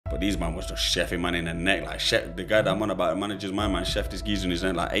these man was just chefing man in the neck, like chef. The guy that I'm on about, manages my man, chefed this geezer in his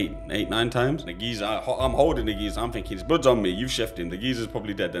neck like eight, 9 times. The geezer, I'm holding the geezer, I'm thinking his blood's on me. You've chefed him. The geezer's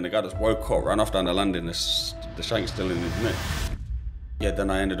probably dead. Then the guy just woke up, ran off down the landing. The shank's still in his neck. Yeah, then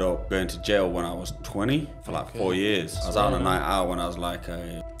I ended up going to jail when I was 20 for like 4 years. I was out on a night out when I was like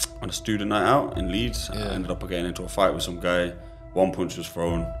on a student night out in Leeds. I ended up getting into a fight with some guy. One punch was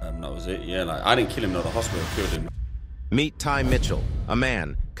thrown, and that was it. Yeah, like I didn't kill him though, the hospital killed him. Meet Ty Mitchell, a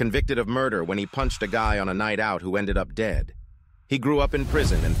man convicted of murder when he punched a guy on a night out who ended up dead. He grew up in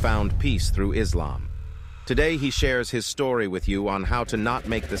prison and found peace through Islam. Today he shares his story with you on how to not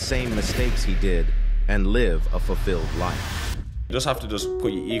make the same mistakes he did and live a fulfilled life. You just have to just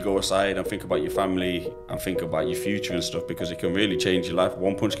put your ego aside and think about your family and think about your future and stuff, because it can really change your life.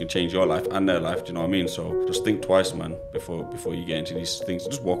 One punch can change your life and their life, do you know what I mean? So just think twice, man, before you get into these things.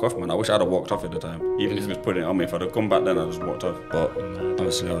 Just walk off, man. I wish I'd have walked off at the time. Even if it was putting it on me, if I'd have come back then, I'd just walked off. But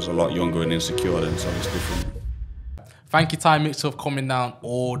obviously I was a lot younger and insecure then, so it's different. Thank you, Ty Mitchell, for coming down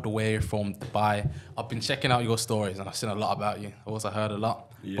all the way from Dubai. I've been checking out your stories and I've seen a lot about you. I've also heard a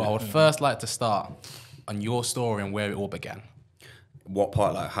lot. Yeah. But I would first like to start on your story and where it all began. What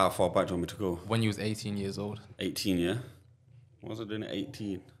part, like how far back do you want me to go? When you was 18 years old. 18, yeah? What was I doing at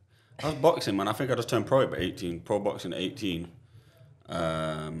 18? I was boxing, man. I think I just turned pro at 18. Pro boxing at 18.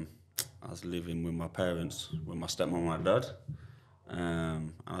 I was living with my parents, with my stepmom and my dad.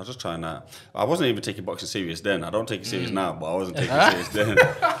 And I was just trying that. I wasn't even taking boxing serious then. I don't take it serious now, but I wasn't taking it serious then.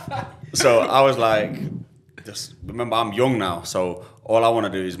 So I was like, just remember I'm young now, so all I want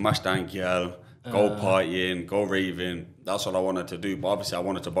to do is mash down girl, go partying, go raving. That's all I wanted to do. But obviously I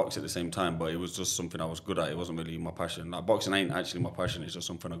wanted to box at the same time, but it was just something I was good at. It wasn't really my passion. Like boxing ain't actually my passion. It's just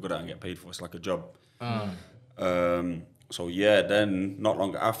something I'm good at and get paid for. It's like a job. So yeah, then not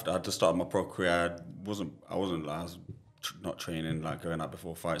long after I just started my pro career. I was not training, like going out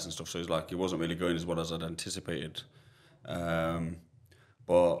before fights and stuff. So it's like it wasn't really going as well as I'd anticipated.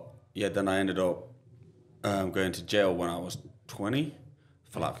 But yeah, then I ended up going to jail when I was 20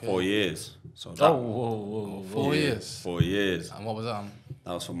 for like 4 years. So that, whoa. 4 years? 4 years. And what was that?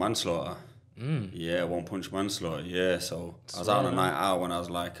 That was for manslaughter. Yeah, one punch manslaughter. Yeah, so I was out on a night out when I was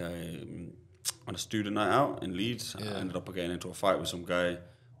like on a student night out in Leeds. I ended up getting into a fight with some guy.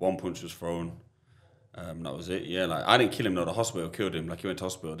 One punch was thrown. That was it. Yeah, like I didn't kill him though. The hospital killed him. Like he went to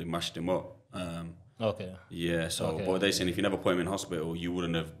hospital, they mashed him up. Yeah, so but they saying if you never put him in hospital, you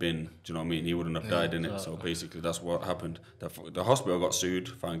wouldn't have been. Do you know what I mean? He wouldn't have died in it. So basically, that's what happened. The hospital got sued,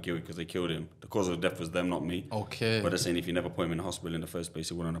 found guilty because they killed him. The cause of death was them, not me. Okay. But they're saying if you never put him in hospital in the first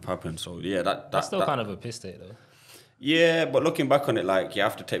place, it wouldn't have happened. So yeah, that's still kind of a piss take though. Yeah, but looking back on it, like, you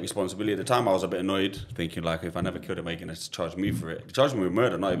have to take responsibility. At the time, I was a bit annoyed, thinking, like, if I never killed him, they're going to charge me for it. They charged me with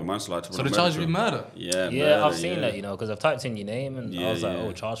murder, not even manslaughter. So they charged you with murder? Yeah, murder, I've seen that, you know, because I've typed in your name and I was like,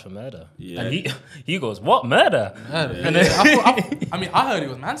 oh, charged for murder. Yeah. And he goes, what, murder? And then I heard it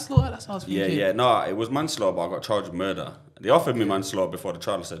was manslaughter. That's what I was thinking. Yeah, no, it was manslaughter, but I got charged with murder. They offered me manslaughter before the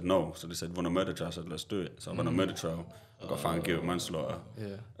trial. I said no. So they said, run a murder trial. I said, let's do it. So I ran a murder trial. I got found guilty of manslaughter.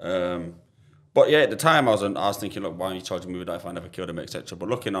 Yeah. But yeah, at the time I was thinking, look, why are you charging me with that if I never killed him, etc. But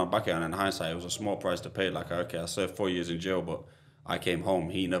looking back at it in hindsight, it was a small price to pay. Like, okay, I served 4 years in jail, but I came home.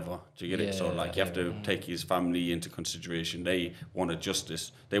 He never. Do you get it? So like, you have to take his family into consideration. They wanted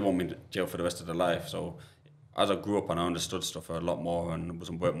justice. They want me in jail for the rest of their life. So as I grew up and I understood stuff a lot more and was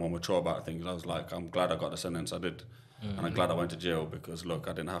more mature about things, I was like, I'm glad I got the sentence I did, and I'm glad I went to jail because look,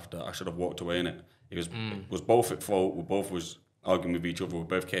 I didn't have to. I should have walked away in it. It was both at fault. We both was arguing with each other. We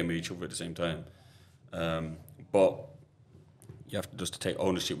both came at each other at the same time. But you have to just take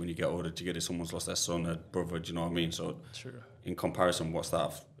ownership when you get older. To get it, someone's lost their son, a brother. Do you know what I mean? So in comparison, what's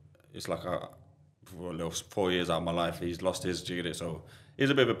that? It's like for a little 4 years out of my life, he's lost his. Do you get it? So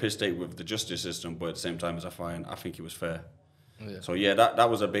it's a bit of a piss take with the justice system, but at the same time, as I think it was fair. Yeah. So yeah, that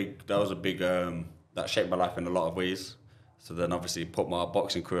was a big that shaped my life in a lot of ways. So then obviously put my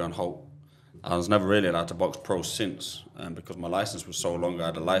boxing career on hold. I was never really allowed to box pro since, because my license was so long. I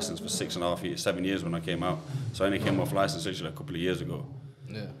had a license for 6.5 years, 7 years when I came out. So I only came off license actually a couple of years ago.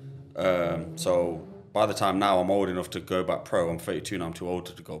 Yeah. So by the time now I'm old enough to go back pro, I'm 32 now, I'm too old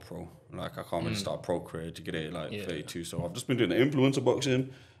to go pro. Like I can't really start a pro career to get it 32. So I've just been doing the influencer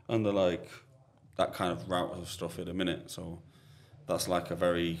boxing and that kind of route of stuff at the minute. So that's like a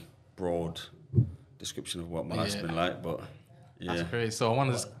very broad description of what my life's been like, but yeah. That's great. So I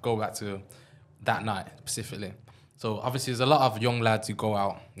want to just go back to that night specifically. So obviously there's a lot of young lads who go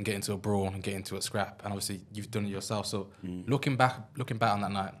out and get into a brawl and get into a scrap, and obviously you've done it yourself. So looking back on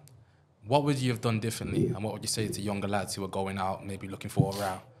that night, what would you have done differently, and what would you say to younger lads who are going out maybe looking for a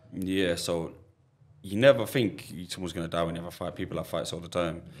row? Yeah, so you never think someone's going to die when you have a fight. People have fights all the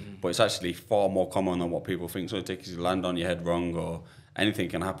time. But it's actually far more common than what people think. So it takes you to land on your head wrong or anything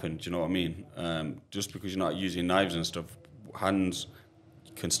can happen. Do you know what I mean? Just because you're not using knives and stuff, hands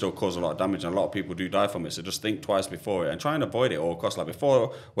can still cause a lot of damage. And a lot of people do die from it. So just think twice before it and try and avoid it at all costs. Like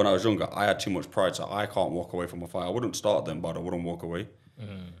before, when I was younger, I had too much pride. So I can't walk away from a fight. I wouldn't start them, but I wouldn't walk away.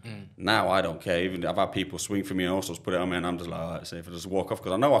 Now I don't care. Even I've had people swing for me and also put it on me, and I'm just like, all right, safe. I just walk off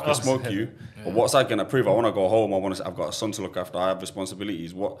because I know I can smoke you. But what's that gonna prove? I want to go home. I've got a son to look after. I have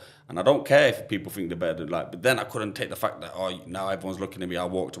responsibilities. And I don't care if people think they're better. But then I couldn't take the fact that now everyone's looking at me. I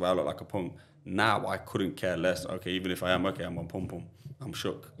walked away. I look like a punk. Now I couldn't care less. Okay, even if I am okay, I'm on pum pum. I'm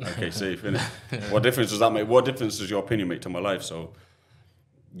shook. Okay, safe. Innit? What difference does that make? What difference does your opinion make to my life? So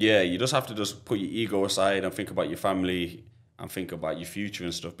yeah, you just have to just put your ego aside and think about your family. And think about your future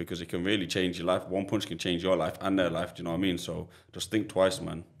and stuff because it can really change your life. One punch can change your life and their life. Do you know what I mean? So just think twice,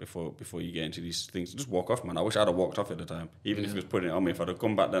 man, before you get into these things. Just walk off, man. I wish I'd have walked off at the time, even if he was putting it on me. If I'd have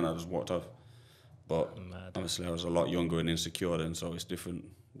come back then, I'd just walked off. But honestly, I was a lot younger and insecure then, so it's different.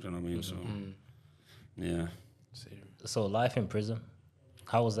 Do you know what I mean? So yeah. So life in prison,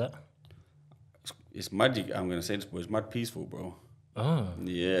 how was that? It's magic. I'm gonna say this, but it's mad peaceful, bro. Oh.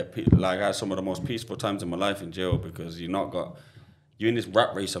 Yeah, like I had some of the most peaceful times in my life in jail because you're in this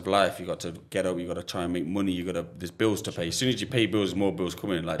rat race of life. You got to get up, you got to try and make money, there's bills to pay. As soon as you pay bills, more bills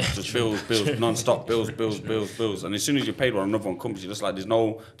come in. Like just bills, non-stop, bills. And as soon as you paid one, another one comes. You're just like, there's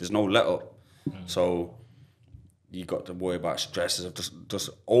no let up. So you got to worry about stresses of just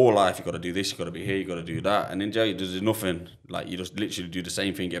all life. You got to do this, you got to be here, you got to do that. And in jail, there's nothing. Like you just literally do the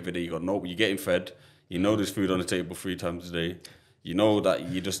same thing every day. You're getting fed. You know there's food on the table 3 times a day. You know that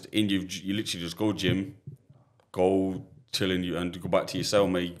you literally just go gym, go chilling you and go back to your cell,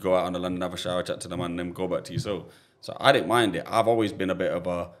 mate. Go out on the land and have a shower, chat to the man, and then go back to your cell. So I didn't mind it. I've always been a bit of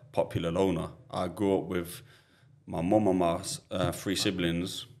a popular loner. I grew up with my mum and my 3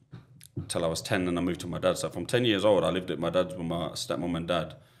 siblings until I was 10 and I moved to my dad. So from 10 years old, I lived at my dad's with my stepmom and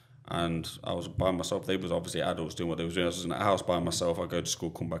dad. And I was by myself. They was obviously adults doing what they was doing. I was in the house by myself. I go to school,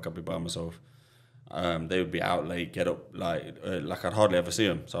 come back, I'd be by myself. They would be out late, get up like I'd hardly ever see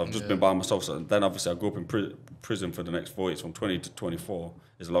them. So I've just been by myself. So then obviously I grew up in prison for the next 4 years, from 20 to 24.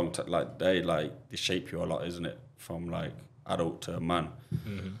 It's a long time. Like they shape you a lot, isn't it? From like adult to man.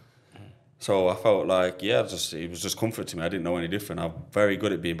 So I felt like it was just comfort to me. I didn't know any different. I'm very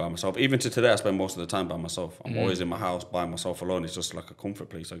good at being by myself. Even to today, I spend most of the time by myself. I'm always in my house by myself alone. It's just like a comfort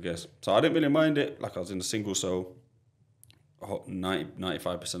place, I guess. So I didn't really mind it. Like I was in a single cell,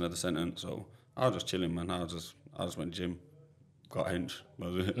 95% of the sentence. So I was just chilling, man. I just went gym, got hench.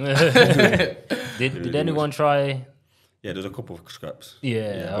 That was it. Did anyone try? Yeah, there's a couple of scraps.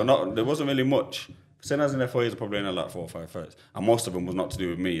 Yeah. But there wasn't really much. Since I was in there 4 years, I probably only like 4 or 5 fights. And most of them was not to do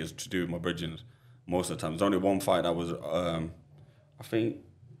with me, it was to do with my bridgings. Most of the time. There's only one fight that was,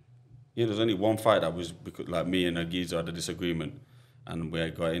 there's only one fight that was because like me and a geezer had a disagreement and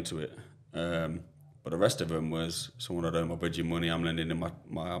we got into it. But the rest of them was someone had earned my bridging money. I'm lending him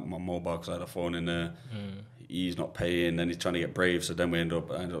my mobile because I had a phone in there. He's not paying. Then he's trying to get brave. So then I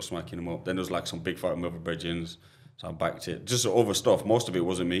ended up smacking him up. Then there was like some big fight with other bridgings. So I backed it. Just other stuff. Most of it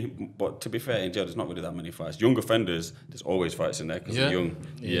wasn't me. But to be fair, in jail, there's not really that many fights. Young offenders, there's always fights in there because they're young.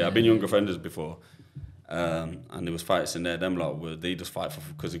 Yeah, I've been young offenders before. And there was fights in there. Them lot, they just fight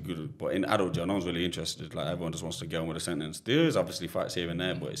because they're good. But in adult jail, no one's really interested. Like everyone just wants to get on with a sentence. There is obviously fights here and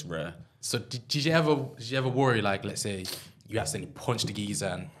there, but it's rare. So did you ever worry, like, let's say you accidentally punched the geezer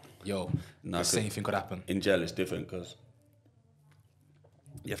and the same thing could happen? In jail, it's different because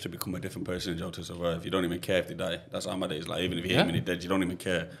you have to become a different person in jail to survive. You don't even care if they die. That's how my day is. Like, even if you hit me dead, you don't even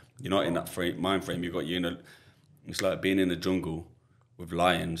care. You're not in that mind frame. It's like being in the jungle with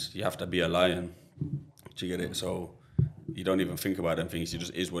lions. You have to be a lion. Do you get it? So you don't even think about them things. It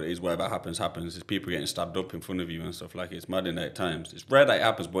just is what it is. Whatever happens. There's people getting stabbed up in front of you and stuff like it. It's mad in there at times. It's rare that it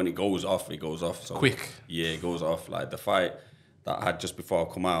happens, but when it goes off, it goes off. So quick. Yeah, it goes off. Like the fight that I had just before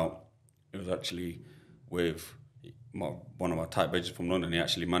I come out, it was actually with one of my tight bridges from London. He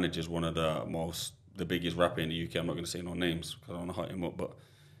actually manages one of the biggest rapper in the UK. I'm not going to say no names because I don't want to hurt him up, but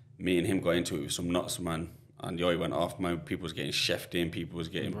me and him got into it with some nuts, man. And he went off, man. People was getting chefed in. People was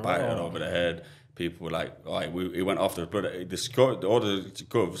getting battered over the head. People were like, all right, he went off the brother. All the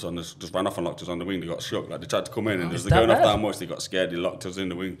govs on this just ran off and locked us on the wing. They got shook. Like they tried to come in and just going off that much. They got scared. They locked us in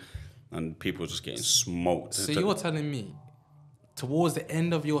the wing, and people were just getting smoked. So you're telling me, towards the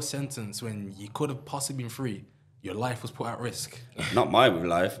end of your sentence, when you could have possibly been free, your life was put at risk? Not my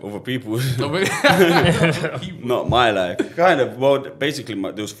life, other people's. Not my life. Kind of. Well, basically,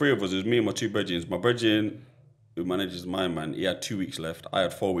 there was 3 of us. It was me and my 2 brethren. My brethren, who manages my man, he had 2 weeks left. I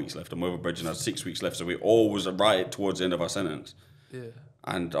had 4 weeks left. And my other brethren had 6 weeks left. So we all was right towards the end of our sentence. Yeah.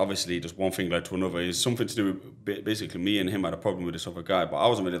 And obviously, just one thing led to another. It's something to do with basically me and him had a problem with this other guy, but I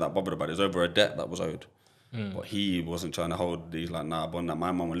wasn't really that bothered about it. It was over a debt that was owed. But he wasn't trying to hold. He's like, nah, but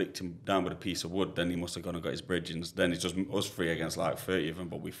my mum licked him down with a piece of wood. Then he must have gone and got his bridgings. Then it's just us three against like 30 of them.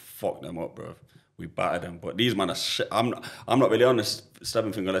 But we fucked them up, bro. We battered them. But these man are shit. I'm not really on this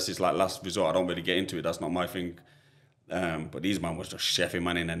stabbing thing unless it's like last resort. I don't really get into it. That's not my thing. But these man was just chefing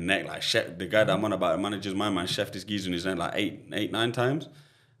man in the neck. Like the guy that I'm on about, manages my man, chefed his geezer in his neck like eight, 9 times.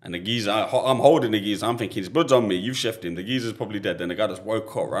 And the geezer, I'm holding the geezer. I'm thinking, his blood's on me. You've chefed him. The geezer's probably dead. Then the guy just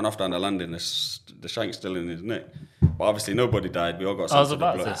woke up, ran off down the landing. The shank's still in his neck. But obviously nobody died. We all got I was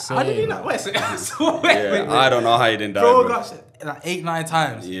about to say. How did he not? Wait, I don't know how he didn't die. Bro got like 8, 9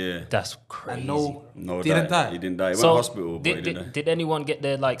 times. Yeah. That's crazy. And no, didn't die. He didn't die. He went So to hospital, but he didn't die. did anyone get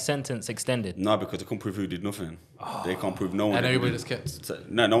their like sentence extended? No, because they couldn't prove who did nothing. They can't prove no one. And did everybody anything. just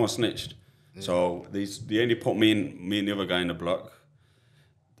kept. No one snitched. So they only put me and the other guy in the block.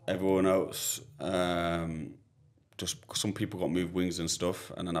 Everyone else, just some people got moved wings and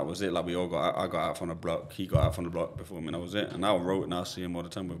stuff, and then that was it. Like I got out from the block. He got out from the block before me, and that was it. And now I wrote, and I see him all the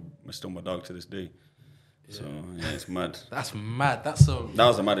time. We're still my dog to this day. Yeah. So yeah, it's mad. That's mad. That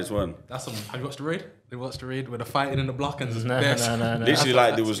was the maddest one. Have you watched the raid? They watched the raid with the fighting in the block and No. Literally,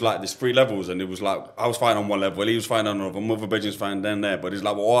 like there was like there's 3 levels, and it was like I was fighting on one level, he was fighting on another, my other bedroom's fighting down there, but it's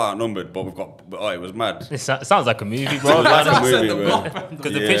like we're all outnumbered, but it was mad. It sounds like a movie, bro.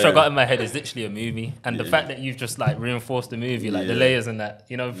 Because the picture I got in my head is literally a movie, and the fact that you've just like reinforced the movie, like the layers and that,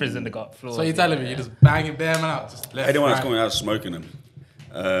 prison they got floors. So you're telling me you're just banging bare man out, just left, anyone right. that's coming out smoking them.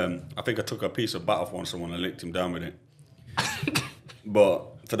 I think I took a piece of batter from someone and licked him down with it. But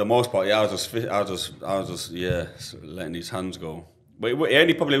for the most part, I was just letting his hands go. But it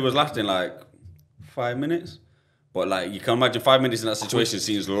only probably was lasting like 5 minutes. But like you can imagine 5 minutes in that situation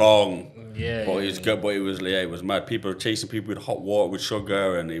seems long. Yeah. But it's good. But it was mad. People were chasing people with hot water with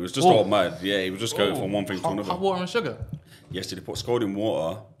sugar, and it was just all mad. Yeah, it was just going from one thing to another. Hot water and sugar. Yes, they put scalding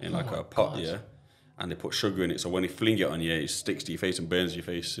water in like a pot, and they put sugar in it. So when they fling it on you, it sticks to your face and burns your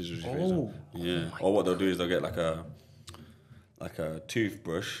face, scissors your face. Yeah. Or what they'll do is they'll get like a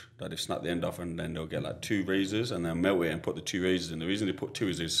toothbrush that they snap the end off, and then they'll get like 2 razors and then melt it and put the 2 razors in. The reason they put 2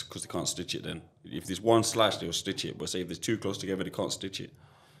 is because they can't stitch it then. If there's one slash, they'll stitch it. But say if there's 2 close together, they can't stitch it.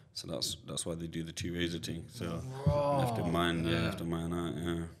 So that's why they do the 2 razor thing. So you have to mind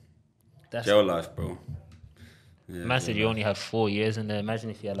out, That's jail life, bro. Yeah, man said you only had 4 years in there. Imagine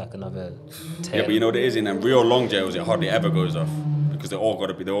if you had like another 10. Yeah, but you know what it is, in them real long jails, it hardly ever goes off. Because they're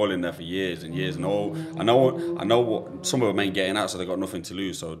all in there for years and years, and I know what some of them ain't getting out, so they got nothing to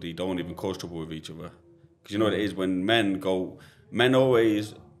lose, so they don't even cause trouble with each other. Because you know what it is, when men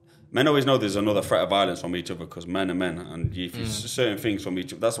always know there's another threat of violence from each other, because men are men, and if you certain things from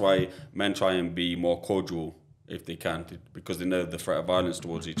each other, that's why men try and be more cordial if they can, because they know the threat of violence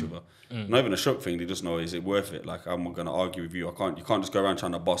towards each other. Not even a shook thing, they just know, is it worth it? Like, I'm going to argue with you. You can't just go around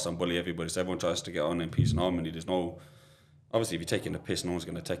trying to boss and bully everybody, so everyone tries to get on in peace and harmony. There's no. Obviously, if you're taking the piss, no one's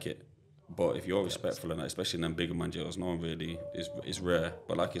going to take it. But if you're respectful, and especially in them bigger man jails, no one really is rare.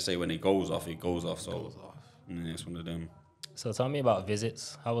 But like you say, when it goes off, it goes off. So yeah, it's one of them. So tell me about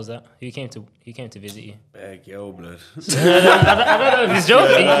visits. How was that? Who came to visit you? Big yo, blood. I don't know if he's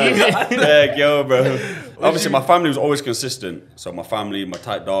joking. Big yo, bro. Obviously, my family was always consistent. So my family, my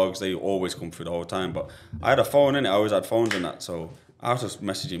tight dogs, they always come through the whole time. But I had a phone in it. I always had phones and that. So I was just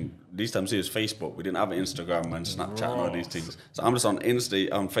messaging. These times it was Facebook. We didn't have Instagram and Snapchat and all these things. So I'm just on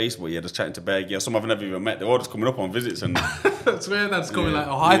Facebook, just chatting to Beg. Yeah, some I've never even met. They're all just coming up on visits and. That's weird. That's coming like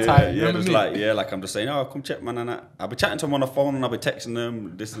high tide. Yeah, just like I'm just saying, oh, come check, man, and that. I'll be chatting to them on the phone, and I'll be texting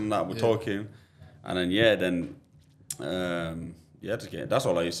them this and that. We're talking, and then just get. That's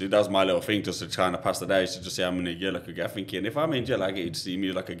all I used to do. That was my little thing, just to try and pass the day. I used to just say I'm in a jail like a guy. Thinking if I'm in jail, I get you to see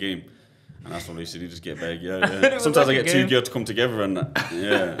me like a game. And that's what I used to do, just get Beg. Yeah. Sometimes I get 2 girls to come together, and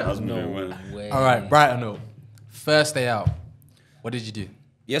that's no way. All right, brighter note. First day out, what did you do?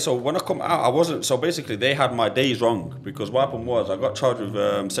 Yeah, so when I come out, I wasn't. So basically, they had my days wrong, because what happened was I got charged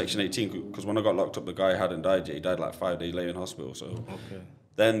with Section 18, because when I got locked up, the guy hadn't died yet. He died like 5 days later in hospital. So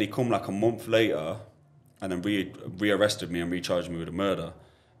then they come like a month later, and then rearrested me and recharged me with a murder.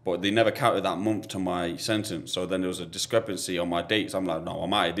 But they never counted that month to my sentence. So then there was a discrepancy on my dates. I'm like, no,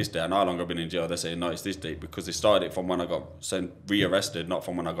 I'm out of this day. I no longer been in jail. They say, no, it's this date, because they started it from when I got rearrested, not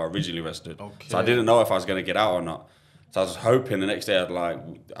from when I got originally arrested. Okay. So I didn't know if I was going to get out or not. So I was hoping the next day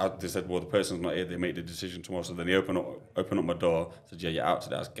they said, well, the person's not here. They make the decision tomorrow. So then they open up my door. Said, yeah, you're out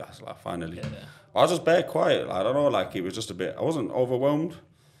today. I was gassed, like, finally. Yeah. I was just bare quiet. Like, I don't know, like, it was just a bit, I wasn't overwhelmed.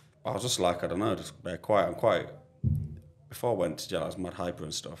 I was just like, I don't know, just bare quiet. I'm quite before I went to jail, I was mad hyper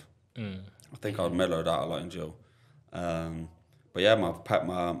and stuff. I think I was mellowed out a lot in jail. But yeah,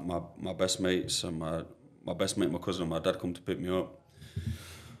 my best mates and my best mate, my cousin, and my dad come to pick me up.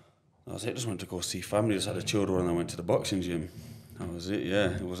 That was it. Just went to go see family. Just had the children, and I went to the boxing gym. That was it.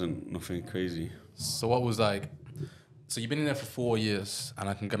 Yeah, it wasn't nothing crazy. So what was like? So you've been in there for 4 years, and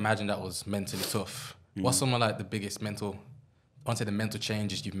I can imagine that was mentally tough. What's some of like the biggest mental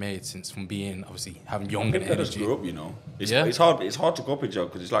changes you've made since from being obviously having young and I just energy? grew up, you know. It's hard to go up in jail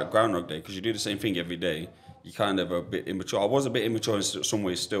because it's like Groundhog Day because you do the same thing every day. You kind of a bit immature. I was a bit immature in some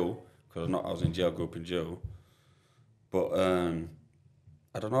ways still because I was in jail, grew up in jail. But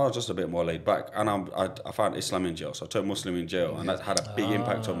I don't know, I was just a bit more laid back. And I found Islam in jail, so I turned Muslim in jail, and that had a big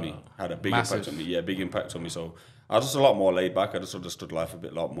impact on me. Impact on me. Yeah, big impact on me. So I was just a lot more laid back. I just understood life a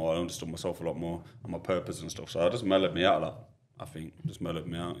lot more. I understood myself a lot more and my purpose and stuff. So I just mellowed me out a lot. I think just mellowed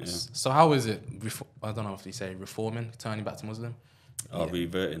me out. Yeah. So how is it? I don't know if you say reforming, turning back to Muslim.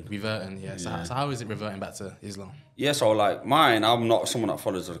 Reverting. Yeah. So how is it reverting back to Islam? Yeah, so like mine, I'm not someone that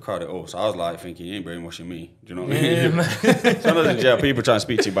follows the crowd at all. So I was like thinking, you ain't brainwashing me. Do you know what I mean? Sometimes in jail, people try and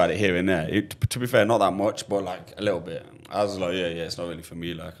speak to you about it here and there. To be fair, not that much, but like a little bit. I was like, yeah, it's not really for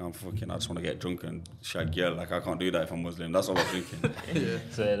me. Like I just want to get drunk and shag girl. Like I can't do that if I'm Muslim. That's all I was thinking.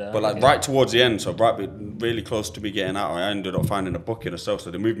 But like right towards the end, so really close to me getting out, I ended up finding a book in itself.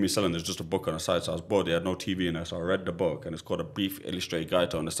 So they moved me selling. There's just a book on the side. So I was bored. They had no TV in there. So I read the book, and it's called A Brief Illustrated Guide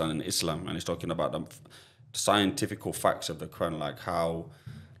to Understanding Islam, and it's talking about the scientific facts of the Quran, like how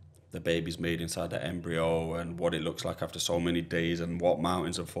the baby's made inside the embryo and what it looks like after so many days and what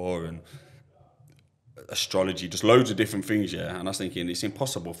mountains are for and astrology, just loads of different things, yeah. And I was thinking it's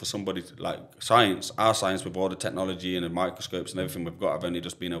impossible for somebody to, like our science with all the technology and the microscopes and everything we've got, I've only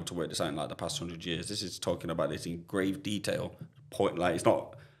just been able to work this out in like the past 100 years. This is talking about this in grave detail. Like it's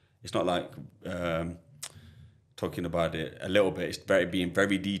not like talking about it a little bit. It's being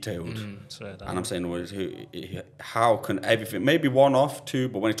very detailed. And I'm saying, well, how can everything, maybe one off, two,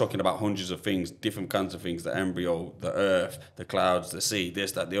 but when he's talking about hundreds of things, different kinds of things, the embryo, the earth, the clouds, the sea,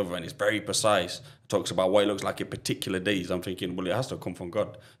 this, that, the other, and it's very precise. It talks about what it looks like in particular days. I'm thinking, well, it has to come from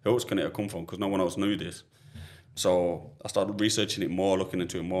God. Who else can it have come from? Because no one else knew this. So I started researching it more, looking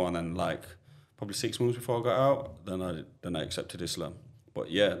into it more, and then like probably 6 months before I got out, then I accepted Islam. But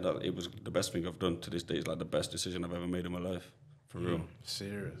yeah, it was the best thing I've done to this day. It's like the best decision I've ever made in my life, for real.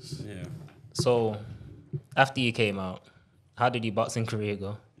 Serious. Yeah. So, after you came out, how did your boxing career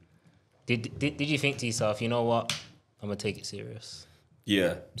go? Did you think to yourself, you know what, I'm gonna take it serious?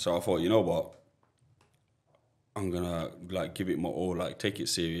 Yeah. So I thought, you know what, I'm gonna like give it my all, like take it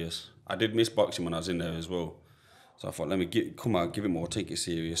serious. I did miss boxing when I was in there as well. So I thought, let me come out, give it more, take it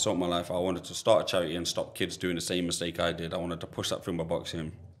serious, sort my life. I wanted to start a charity and stop kids doing the same mistake I did. I wanted to push that through my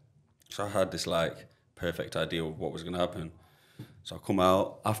boxing. So I had this like perfect idea of what was going to happen. So I come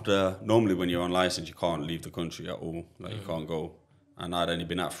out after, normally when you're on license, you can't leave the country at all. Like you can't go. And I'd only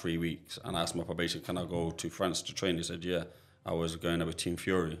been out 3 weeks. And I asked my probation, can I go to France to train? He said, yeah. I was going there with Team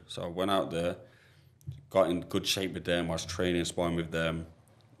Fury. So I went out there, got in good shape with them. I was training, sparring with them.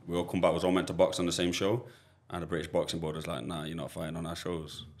 We all come back, we was all meant to box on the same show. And the British Boxing Board was like, nah, you're not fighting on our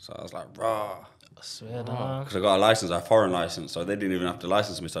shows. So I was like, rah. I swear down. Because I got a license, a foreign license, so they didn't even have to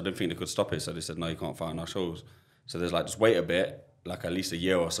license me, so I didn't think they could stop it. So they said, no, you can't fight on our shows. So there's like, just wait a bit, like at least a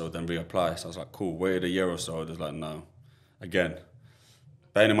year or so, then reapply. So I was like, cool, waited a year or so. There's like, no. Again,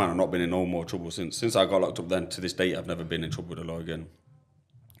 bearing in mind, I've not been in no more trouble since. Since I got locked up then, to this date, I've never been in trouble with the law again.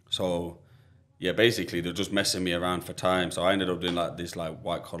 So, yeah, basically, they're just messing me around for time. So I ended up doing like this like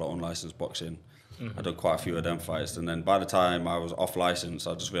white-collar, unlicensed boxing. I did quite a few of them fights, and then by the time I was off license,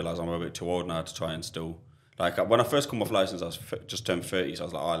 I just realised I'm a bit too old now to try and still. Like when I first come off license, I was just turned 30, so I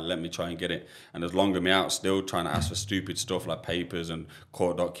was like, let me try and get it. And there's longer me out still trying to ask for stupid stuff like papers and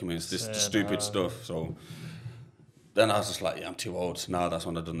court documents, this stupid stuff. So then I was just like, yeah, I'm too old. So now that's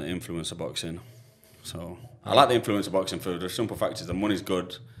when I've done the influencer boxing. So I like the influencer boxing for the simple fact is the money's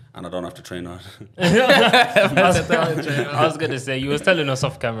good. And I don't have to train hard. I was gonna say, you was telling us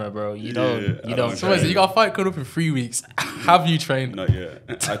off camera, bro. You don't. So you got a fight coming up in 3 weeks. Have you trained? Not yet.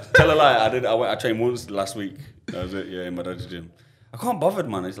 I tell a lie. I trained once last week. That was it. Yeah, in my dad's gym. I can't bother,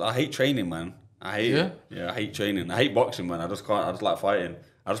 man. It's like, I hate training, man. I hate it. Yeah, I hate training. I hate boxing, man. I just can't. I just like fighting.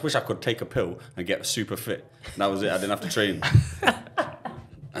 I just wish I could take a pill and get super fit. And that was it. I didn't have to train.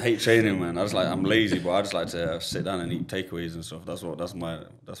 I hate training, man. I'm lazy, but I just like to sit down and eat takeaways and stuff. That's what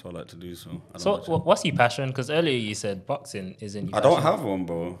I like to do. So what's your passion? Because earlier you said boxing isn't your passion. I don't have one,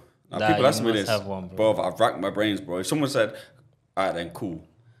 bro. People ask me this. Have one, bro. I've racked my brains, bro. If someone said, all right then, cool.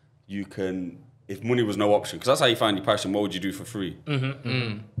 You can if money was no option, because that's how you find your passion. What would you do for free?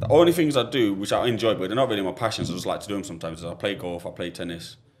 The only things I do, which I enjoy, but they're not really my passions, I just like to do them sometimes, is I play golf, I play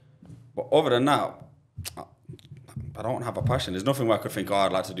tennis. But other than that, I don't have a passion. There's nothing where I could think, oh,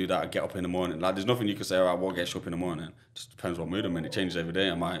 I'd like to do that. I get up in the morning. Like, there's nothing you could say, oh, I won't get up in the morning. It just depends what mood I'm in. It changes every day.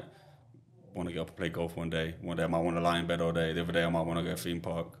 I might want to get up and play golf one day. One day I might want to lie in bed all day. The other day I might want to go to a theme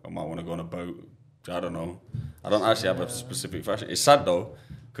park. I might want to go on a boat. I don't know. I don't actually have a specific passion. It's sad though,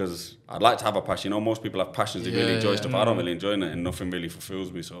 because I'd like to have a passion. You know, most people have passions. They really enjoy stuff. I don't really enjoy it, and nothing really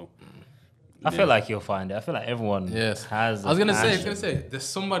fulfills me. So I feel like you'll find it. I feel like everyone has. I was gonna say, there's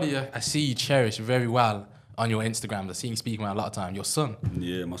somebody I see you cherish very well on your Instagram. I see you speaking about a lot of time. Your son.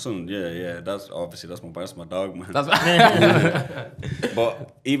 Yeah, my son. Yeah. That's my dog, man.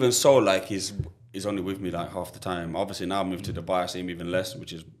 But even so, like he's only with me like half the time. Obviously now I moved to Dubai, I see him even less,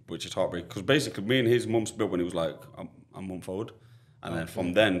 which is heartbreaking. Because basically me and his mum split when he was like a month old, and then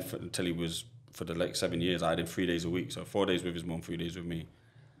from then until he was for the like 7 years, I had him 3 days a week. So 4 days with his mum, 3 days with me.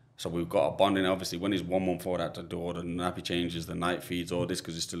 So we've got a bonding. Obviously, when he's 1 month old, I had to do all the nappy changes, the night feeds, all this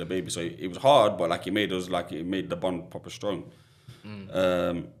because he's still a baby. So it was hard, but like it made the bond proper strong.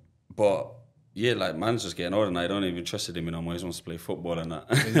 But yeah, like man's just getting older and I don't even trust him anymore. He wants to play football and that.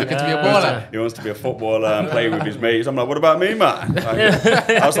 He's looking to be a baller. He wants to be a footballer and play with his mates. I'm like, what about me, man? Like,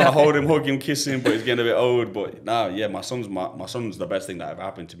 I was trying to hold him, hug him, kiss him, but he's getting a bit old. But now, yeah, my son's the best thing that ever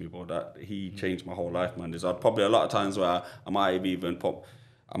happened to me, bro. That he changed my whole life, man. There's probably a lot of times where I might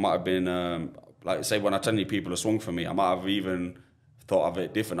have been like say when I tell you people have swung for me, I might have even thought of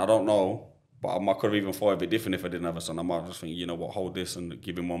it different. I don't know, but I could have even thought of it different if I didn't have a son. I might just think, you know what, hold this and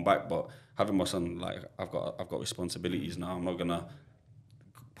give him one back. But having my son, like I've got responsibilities now. I'm not gonna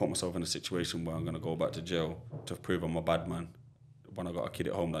put myself in a situation where I'm gonna go back to jail to prove I'm a bad man when I got a kid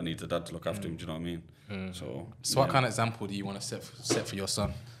at home that needs a dad to look after him. Do you know what I mean? So what kind of example do you want to set for your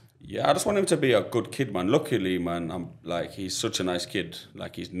son? Yeah, I just want him to be a good kid, man. Luckily, man, I'm like he's such a nice kid.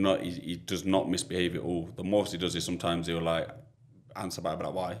 Like he does not misbehave at all. The most he does is sometimes he'll like answer back,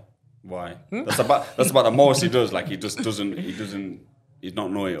 but like why? That's about the most he does. Like he doesn't. He's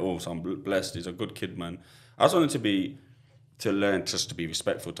not knowing it all. So I'm blessed. He's a good kid, man. I just want him to learn just to be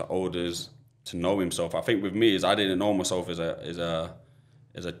respectful to elders, to know himself. I think with me is I didn't know myself as a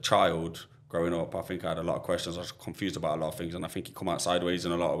child. Growing up, I think I had a lot of questions. I was confused about a lot of things, and I think it come out sideways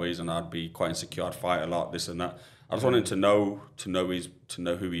in a lot of ways. And I'd be quite insecure. I'd fight a lot, this and that. I just wanted to know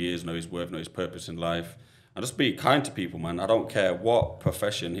who he is, know his worth, know his purpose in life, and just be kind to people, man. I don't care what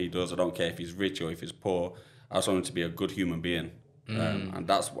profession he does. I don't care if he's rich or if he's poor. I just want him to be a good human being, and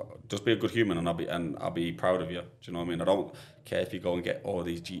that's what. Just be a good human, and I'll be proud of you. Do you know what I mean? I don't care if you go and get all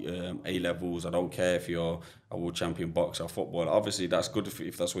these A levels. I don't care if you're a world champion boxer or footballer. Obviously, that's good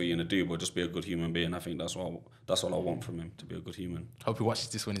if that's what you're gonna do. But just be a good human being. I think that's all I want from him, to be a good human. Hope he watches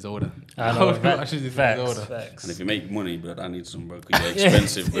this when he's older. I know. Hope he watches this when he's older. Facts. And if you make money, but I need some, bro, because you're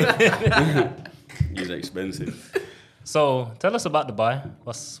expensive, bro. You're expensive. So tell us about Dubai.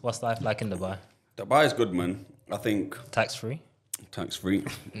 What's life like in Dubai? Dubai is good, man. I think Tax free.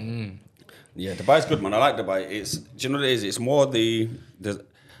 Yeah, Dubai's good, man. I like Dubai. Do you know what it is? It's more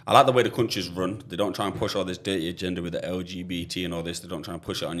I like the way the country's run. They don't try and push all this dirty agenda with the LGBT and all this. They don't try and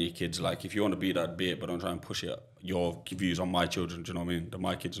push it on your kids. Like, if you want to be that, be it, but don't try and push your views on my children. Do you know what I mean? They're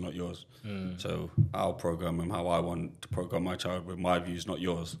my kids, not yours. So I'll program them how I want to program my child with my views, not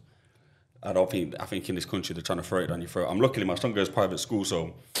yours. I think in this country they're trying to throw it down your throat. Luckily my son goes private school,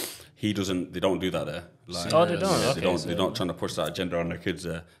 so they don't do that there. Like, they don't. Yeah, Okay, they're not trying to push that agenda on their kids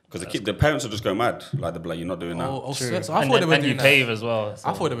there, because the parents will just go mad. Like they're like, you're not doing that. So I thought they were doing that. pave as well. So.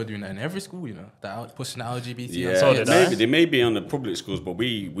 I thought they were doing that in every school, you know, pushing the LGBT. Yeah, they may be on the public schools, but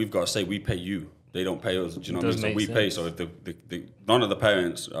we've got to say we pay you. They don't pay us. Do you know what I mean? So we pay. So if none of the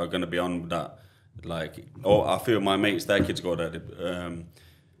parents are going to be on that, like, I feel my mates, their kids go there,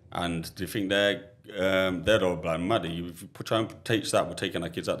 and they think they're all like mad. If you try and teach that, we're taking our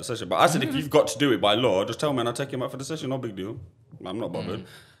kids out of the session. But I said, if you've got to do it by law, just tell me and I'll take him out for the session. No big deal. I'm not bothered.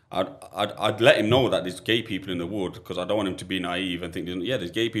 I'd let him know that there's gay people in the wood, because I don't want him to be naive and think, yeah,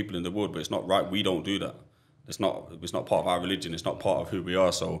 there's gay people in the wood, but it's not right. We don't do that. It's not part of our religion. It's not part of who we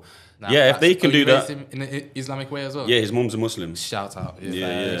are. So if they can do that, him in an Islamic way as well. Yeah, his mum's a Muslim. Shout out.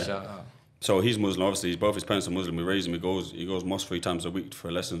 Yeah. Shout out. So he's Muslim. Obviously, both his parents are Muslim. We raise him. He goes mosque 3 times a week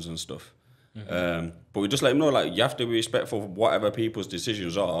for lessons and stuff. But we just let him know, like, you have to be respectful of whatever people's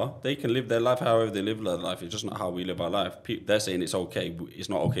decisions are. They can live their life however they live their life. It's just not how we live our life. They're saying it's okay. It's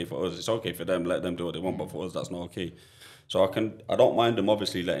not okay for us. It's okay for them. Let them do what they want. But for us, that's not okay. So I don't mind them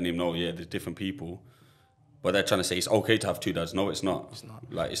obviously letting him know, yeah, there's different people. But they're trying to say it's okay to have 2 dads. No, it's not. It's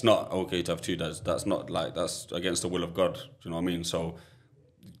not. Like, it's not okay to have 2 dads. That's not, like, that's against the will of God. Do you know what I mean? So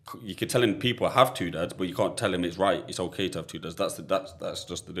you can tell him people have two dads, but you can't tell him it's right. It's okay to have two dads. That's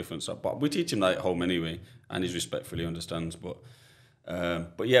just the difference. But we teach him that at home anyway, and he respectfully understands. But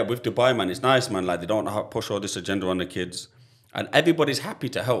yeah, with Dubai, man, it's nice, man. Like they don't push all this agenda on the kids, and everybody's happy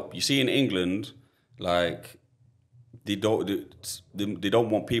to help. You see in England, like they don't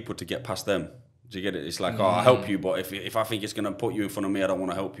want people to get past them. Do you get it? It's like, oh, I'll help you, but if I think it's gonna put you in front of me, I don't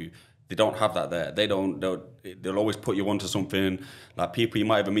want to help you. They don't have that there. They'll always put you onto something. Like people, you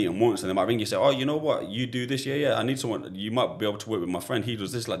might even meet them once, and they might ring you and say, oh, you know what? You do this, yeah. I need someone. You might be able to work with my friend. He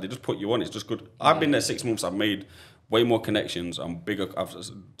does this. Like they just put you on. It's just good. I've been there 6 months. I've made way more connections. I've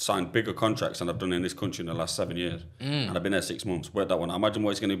signed bigger contracts than I've done in this country in the last 7 years. And I've been there 6 months. Worked that one. I imagine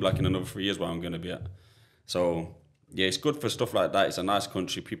what it's going to be like in another 3 years where I'm going to be at. So yeah, it's good for stuff like that. It's a nice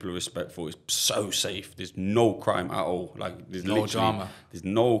country. People are respectful. It's so safe. There's no crime at all. Like there's no drama. There's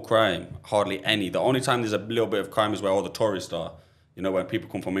no crime, hardly any. The only time there's a little bit of crime is where all the tourists are. You know, when people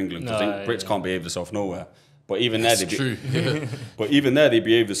come from England, because Brits can't behave themselves nowhere. But even there, but even there, they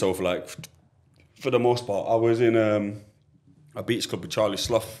behave themselves like for the most part. I was in a beach club with Charlie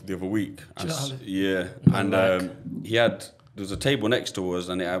Slough the other week. There was a table next to us,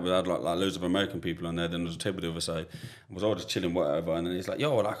 and it had like loads of American people on there. Then there was a table the other side. I was all just chilling, whatever. And then he's like,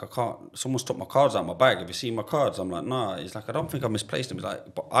 yo, like I can't. Someone's took my cards out of my bag. Have you seen my cards? I'm like, nah. He's like, I don't think I misplaced them. He's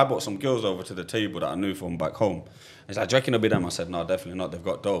like, but I brought some girls over to the table that I knew from back home. He's like, do you reckon it'll be them? I said, no, definitely not. They've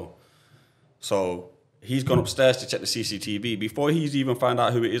got dough. So he's gone upstairs to check the CCTV. Before he's even found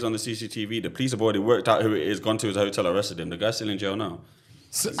out who it is on the CCTV, the police have already worked out who it is, gone to his hotel, arrested him. The guy's still in jail now.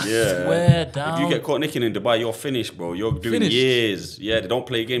 Yeah. Swear down. If you get caught nicking in Dubai, you're finished, bro. You're doing years. Yeah, they don't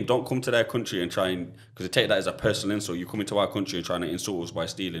play a game. Don't come to their country and try and... Because they take that as a personal insult. You come into our country and trying to insult us by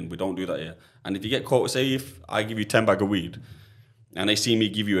stealing. We don't do that here. And if you get caught, say if I give you 10 bag of weed, and they see me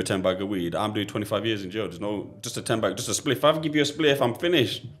give you a 10 bag of weed, I'm doing 25 years in jail. There's no... Just a 10 bag, just a spliff. If I give you a spliff, I'm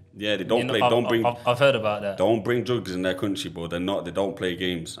finished. Yeah, they don't play... I've heard about that. Don't bring drugs in their country, bro. They don't play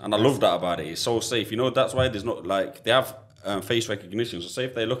games. And I love that about it. It's so safe. You know, that's why there's not... Like, they have... face recognition. So say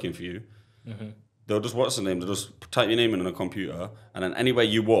if they're looking for you, they'll just, what's the name? They'll just type your name in on a computer, and then anywhere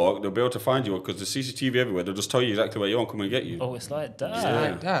you walk, they'll be able to find you because there's CCTV everywhere. They'll just tell you exactly where you are and come and get you. Oh, it's like that. It's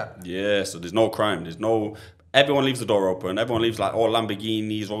like that. Yeah, so there's no crime. There's no... Everyone leaves the door open. Everyone leaves like all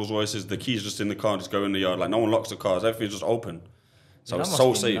Lamborghinis, Rolls Royces. The keys just in the car, just go in the yard. Like no one locks the cars. Everything's just open. So it's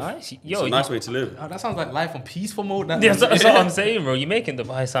so safe. Nice. It's a nice way to live. Oh, that sounds like life on peaceful mode. That's what I'm saying, bro. You're making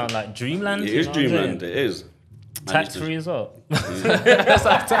Dubai sound like dreamland. It is dreamland. It is. Tax free as well.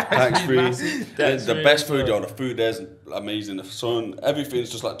 Tax free. The best food, yo. The food there's amazing. The sun,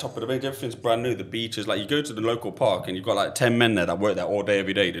 everything's just like top of the range. Everything's brand new. The beaches, like you go to the local park and you've got like 10 men there that work there all day,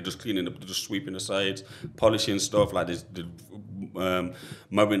 every day. They're just cleaning, they're just sweeping the sides, polishing stuff. Like there's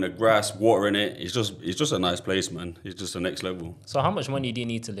mowing the grass, watering it. It's just a nice place, man. It's just the next level. So how much money do you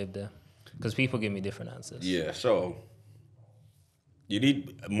need to live there? Because people give me different answers. Yeah, so you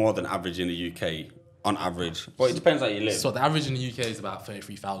need more than average in the UK. On average, but it depends how you live. So the average in the UK is about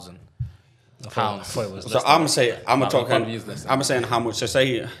 £33,000 pounds. So I'm saying how much. So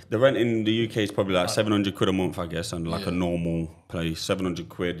say the rent in the UK is probably like 700 quid a month, I guess, and like a normal place, 700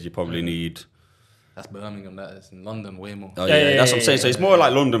 quid. You probably need. That's Birmingham. That is in London, way more. Oh yeah, that's what I'm saying. So it's more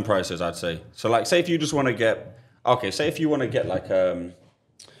like London prices, I'd say. So like, say if you just want to get, say if you want to get like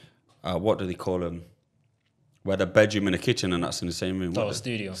what do they call them? Where the bedroom and the kitchen and that's in the same room. Oh,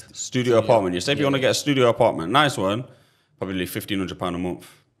 studio. Studio apartment. You say if you want to get a studio apartment, nice one, probably £1,500 a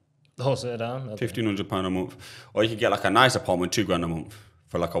month. Oh, sit down. Okay. £1,500 a month. Or you could get like a nice apartment, £2,000 a month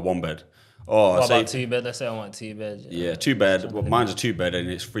for like a 1 bed. Or what about 2 bed? Let's say I want 2 bed. Yeah, 2 bed. Well, mine's a 2 bed and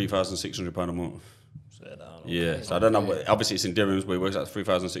it's £3,600 a month. Sit down. Yeah, so I don't know. Obviously, it's in dirhams, but it works out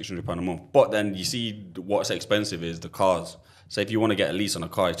 £3,600 a month. But then you see what's expensive is the cars. So if you want to get a lease on a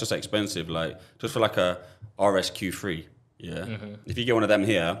car, it's just expensive. Like just for like a RSQ3, yeah. If you get one of them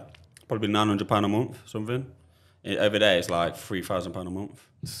here, probably £900 a month, something. Over there, it's like £3,000 a month.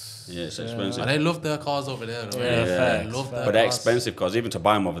 Yeah, it's expensive. And they love their cars over there, though. Yeah, they love their but they're cars. expensive cars. Even to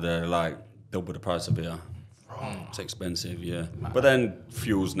buy them over there, like double the price of here. It's expensive, yeah. But then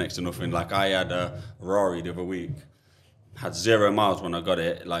fuel's next to nothing. Like I had a Rari the other week, had 0 miles when I got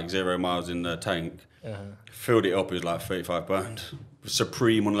it, like 0 miles in the tank. Filled it up, it was like £35.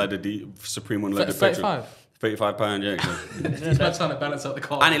 Supreme unleaded petrol. £35, yeah. He's not trying to balance out the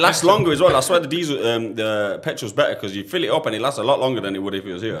car. And it lasts longer as well. I swear the diesel, the petrol's better because you fill it up and it lasts a lot longer than it would if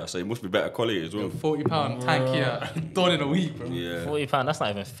it was here. So it must be better quality as well. £40 tank here, done in a week, bro. Yeah. £40, that's not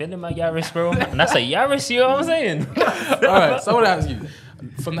even filling my Yaris, bro. And that's a Yaris, you know what I'm saying? All right, so I want to ask you,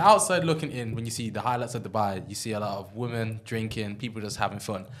 from the outside looking in, when you see the highlights of Dubai, you see a lot of women drinking, people just having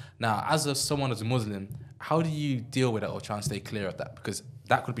fun. Now, as someone who's a Muslim, how do you deal with it or try and stay clear of that? Because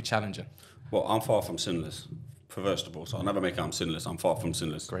that could be challenging. Well, I'm far from sinless, first of all. So I'll never make it I'm sinless. I'm far from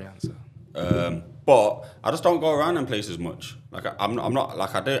sinless. Great answer. But I just don't go around in places much. Like I'm not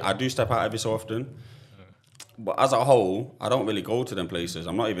like I do step out every so often. But as a whole, I don't really go to them places.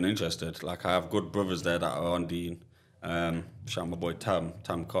 I'm not even interested. Like I have good brothers there that are on Dean. Shout out my boy Tam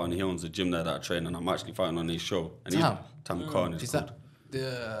Khan. He owns the gym there that I train, and I'm actually fighting on his show. And Tam Khan is that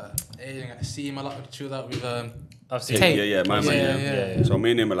the I see him a lot of chill out with I've seen Tate. Yeah, my man. Yeah. So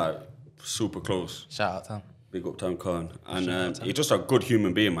me and him are like super close. Shout out Tam. Big up Tam Khan. And he's just a good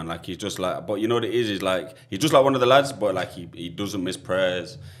human being, man. Like he's just like, but you know what it is? He's like, he's just like one of the lads, but like he doesn't miss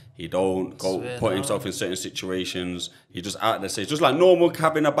prayers. He don't go put himself in certain situations. He just out there. So it's just like normal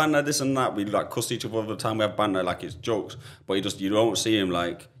having a banter, this and that. We like cuss each other all the time. We have banter like it's jokes. But you don't see him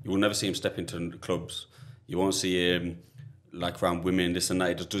like, you will never see him step into the clubs. You won't see him like around women, this and that.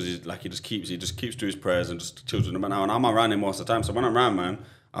 He just does his, like he just keeps to his prayers and just chills with them. And I'm around him most of the time. So when I'm around, man,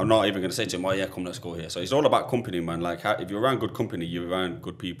 I'm not even going to say to him, oh yeah, come, let's go here. So it's all about company, man. Like if you're around good company, you're around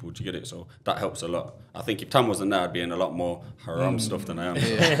good people. Do you get it? So that helps a lot. I think if Tam wasn't there, I'd be in a lot more haram stuff than I am.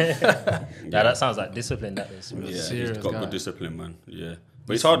 Yeah, that sounds like discipline. That is. Yeah, serious he's got guy. good discipline, man. Yeah.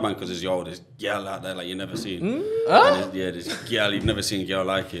 But it's hard, man, because there's this girl out there like you never seen. This girl, you've never seen a girl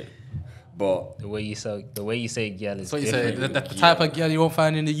like it. But the way you say girl is So you say different. the type of girl you won't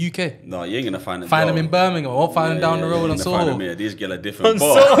find in the UK. no, you ain't gonna find it. Find them in Birmingham. Won't find them down the road on Soho. These girls are different.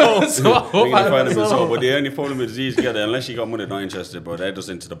 On But Soho. you can find them in Soho. But the only problem with these girls, unless you got money, not interested, bro. They're just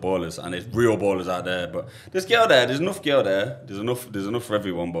into the ballers, and there's real ballers out there. But this girl there, there's enough girl there. There's enough for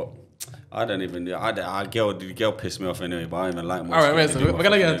everyone. But I don't even. The girl pissed me off anyway. But I don't even like. All right, wait. So we're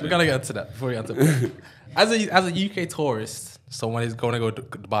gonna get into that before we get into it. As a UK tourist, someone is going to go to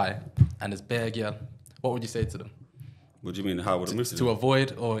Dubai, and it's bare girl. What would you say to them? What do you mean? How would I move To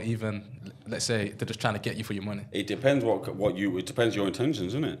avoid, or even let's say they're just trying to get you for your money. It depends it depends your intentions,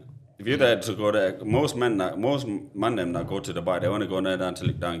 isn't it? If you're there to go there, most men that go to Dubai, they want to go there down to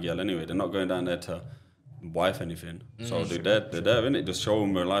lick down girl anyway. They're not going down there to wife anything. So they're there, innit? Just show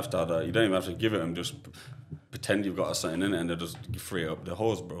them a lifestyle that you don't even have to give it them. Just pretend you've got something in it, and they just free up the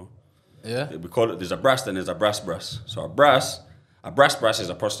hoes, bro. Yeah. We call it. There's a brass, then there's a brass. So a brass is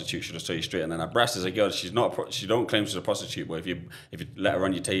a prostitute. Should I tell you straight? And then a brass is a girl. She's not. She don't claim she's a prostitute. But if you let her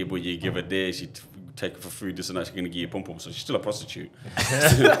on your table, you give her this, you take her for food, this and that. She's gonna give you a pump. So she's still a prostitute.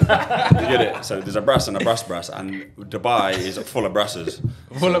 You get it? So there's a brass and a brass, and Dubai is full of brasses.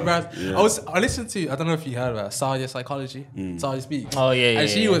 Full of brass. Yeah. I listened to. I don't know if you heard about Sadia Psychology. Sadia Speaks. Oh yeah. And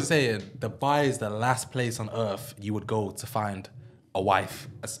she was saying Dubai is the last place on earth you would go to find a wife,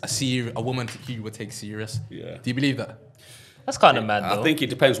 a woman who you would take serious. Yeah. Do you believe that? That's kind of mad, though. I think it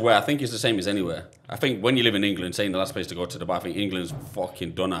depends where. I think it's the same as anywhere. I think when you live in England, saying the last place to go to Dubai, I think England's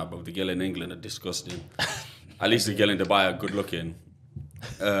fucking done out, but the girl in England are disgusting. At least the girl in Dubai are good looking.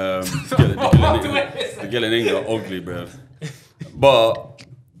 The girl in England are ugly, bruv. But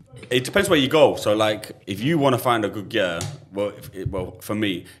it depends where you go. So, like, if you want to find a good girl, well, for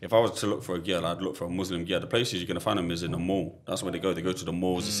me, if I was to look for a girl, I'd look for a Muslim girl. The places you're going to find them is in the mall. That's where they go. They go to the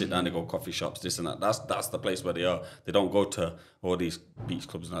malls, they sit down, they go coffee shops, this and that. That's the place where they are. They don't go to all these beach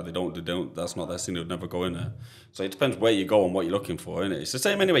clubs now. They don't. That's not their thing. They'll never go in there. So it depends where you go and what you're looking for, innit? It's the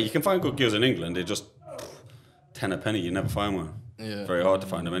same anyway. You can find good girls in England. They're just 10 a penny. You never find one. Yeah. Very hard to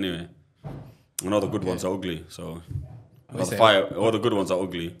find them anyway. And all the good ones are ugly. So all say? the good ones are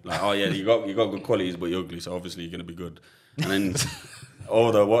ugly. Like, oh yeah, you got good qualities, but you're ugly. So obviously you're gonna be good. And then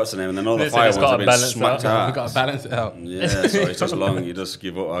all the what's the name? And then all the fire ones have been smacked out. We got to balance it out. Yeah, so it's just long. You just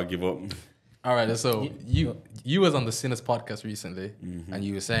give up. I give up. All right, so you was on the Sinners podcast recently, and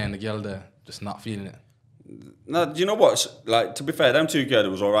you were saying the girl there just not feeling it. No, do you know what? Like, to be fair, them two girls, it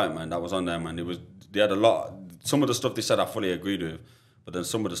was all right, man. That was on there, man. They had a lot. Some of the stuff they said I fully agreed with, but then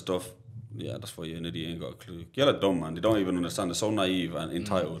some of the stuff, yeah, that's for you, an idiot, ain't got a clue. Girl are dumb, man. They don't even understand. They're so naive and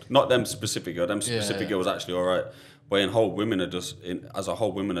entitled. Not them specific girl. Them specific girl was actually all right. But as a whole, women are just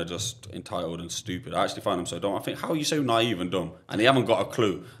entitled and stupid. I actually find them so dumb. I think, how are you so naive and dumb? And they haven't got a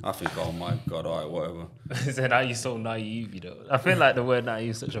clue. I think, oh my God, all right, whatever. He said, "Are you so naive?" You know, I feel like the word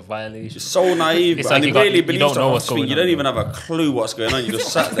naive is such a violation. You're so naive, It's bro. like And they really believe stuff. You don't on. even have a clue what's going on. You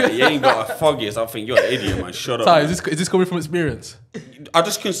just sat there. You ain't got a foggiest. I think you're an idiot, man. Shut up. Sorry, Man. is this coming from experience? I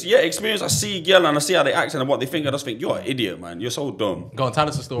just can see, experience. I see a girl and I see how they act and what they think. I just think you're an idiot, man. You're so dumb. Go on, tell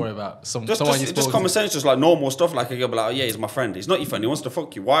us a story about someone you spoke Just common sense, just like normal stuff. Like a girl be like, oh yeah, he's my friend. He's not your friend. He wants to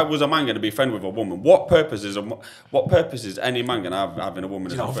fuck you. Why was a man going to be friend with a woman? What purpose is any man going to have having a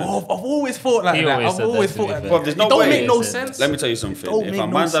woman as a friend? I've always thought like that. I've always thought that. There's no it don't way. make no sense. Let me tell you something. Don't If make a no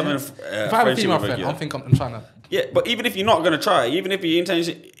man's having sense. If I have a female friend, I'm trying to Yeah, but even if you're not gonna try, even if you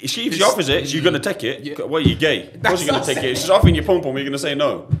intentionally, if she offers it, you're gonna take it. Yeah. Well, you're gay. Of course you're gonna take it. She's offering you pom pom. You're gonna say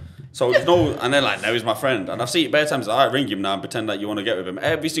no. So there's no, and then like, no, he's my friend, and I've seen it bare times. Like, I ring him now and pretend that you want to get with him.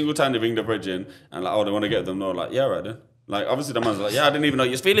 Every single time they ring the virgin and like, oh, they want to get with them. No, like, yeah, right then. Like, obviously the man's like, yeah, I didn't even know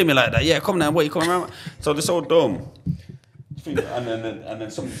you're feeling me like that. Yeah, come now, what you coming around? So they're so dumb. And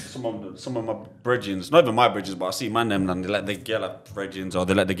then some of my bridgings, not even my bridges, but I see man them and they let the girl have bridgings or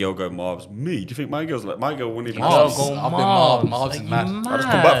they let the girl go mobs. Me, do you think my girl's like, my girl wouldn't even Mobs. ask? I've been mobs is mad. I just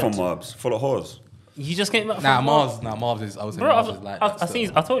come back from mobs, full of whores. You just came back from mobs is, I was like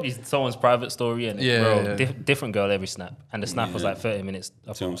I told you someone's private story and yeah. Different girl every snap. And the snap was like 30 minutes.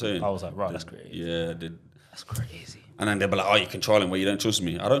 See what I'm saying? I was like, right, that's crazy. Yeah, that's crazy. And then they'll be like, oh, you're controlling, well, you don't trust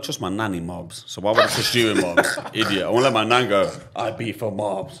me. I don't trust my nanny mobs. So why would I trust you in mobs? Idiot. I won't let my nan go, I be for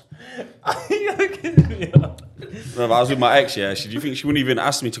mobs. No, but I was with my ex, yeah. Do you think she wouldn't even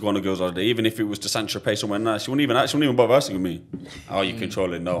ask me to go on a girls' holiday, even if it was to Saint-Tropez somewhere nice? She wouldn't even bother asking me. Oh, you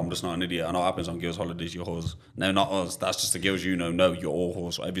controlling? No, I'm just not an idiot. I know what happens on girls' holidays, you're whores. No, not us. That's just the girls you know. No, you're all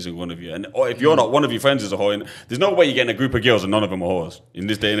whores, every single one of you. And or if you're not, one of your friends is a whore. There's no way you're getting a group of girls and none of them are whores in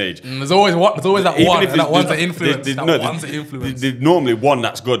this day and age. There's always that even one, if and that one's an influence. There's normally one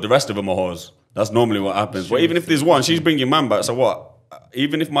that's good. The rest of them are whores. That's normally what happens. But even if there's one, she's bringing man back. So what?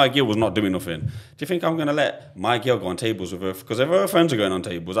 Even if my girl was not doing nothing, do you think I'm going to let my girl go on tables with her? Because if her friends are going on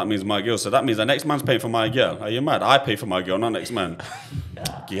tables, that means my girl. So that means the next man's paying for my girl. Are you mad? I pay for my girl, not next man.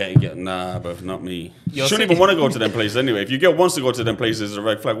 Nah, bro, not me. You shouldn't even want to go to them places anyway. If your girl wants to go to them places, it's a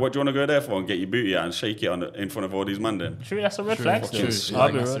red flag. What do you want to go there for and get your booty out and shake it in front of all these men then? True, that's a red flag.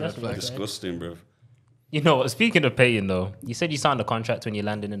 That's disgusting, bro. You know what? Speaking of paying though, you said you signed a contract when you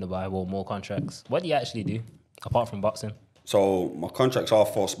landed in Dubai, or more contracts. What do you actually do apart from boxing? So my contracts are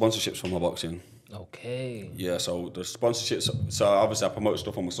for sponsorships for my boxing. Okay. Yeah, so the sponsorships. So obviously I promote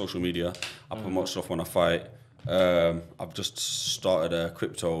stuff on my social media. I promote stuff when I fight. I've just started a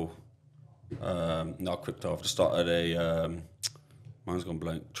crypto. Not crypto. I've just started a. Mine's gone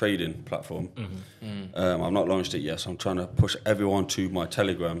blank. Trading platform. I've not launched it yet, so I'm trying to push everyone to my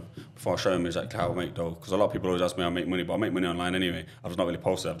Telegram before I show them exactly how I make dough. Because a lot of people always ask me how I make money, but I make money online anyway. I've just not really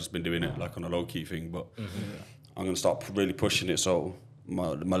posted. I've just been doing it like on a low key thing, but. I'm going to start really pushing it, so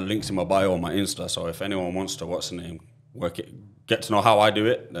my link's in my bio on my Insta, so if anyone wants to, what's the name, work it, get to know how I do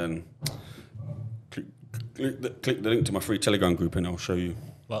it, then click the link to my free Telegram group and I'll show you.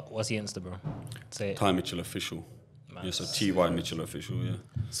 What's the Insta, bro? Say it. Ty Mitchell Official. Nice. Yeah, so Ty Mitchell Official, yeah.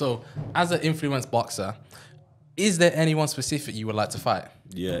 So, as an influence boxer, is there anyone specific you would like to fight?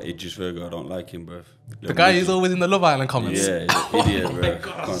 Yeah, Idris Virgo, I don't like him, bro. The guy who's always in the Love Island comments. Yeah, he's an idiot, bro.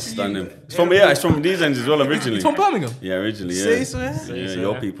 Can't stand him. It's from these ends as well, originally. It's from Birmingham? Yeah, originally, yeah. Say so, yeah,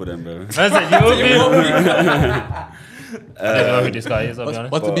 your people then, bro. I said, your people. I don't know who this guy is, I'll be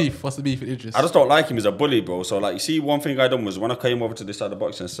honest. What's the beef? What's the beef with Idris? I just don't like him. He's a bully, bro. So, like, you see, one thing I done was when I came over to this side of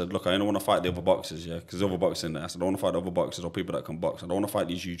boxing, I said, look, I don't want to fight the other boxers, yeah, because there's other boxers in there. I said, I don't want to fight the other boxers or people that can box. I don't want to fight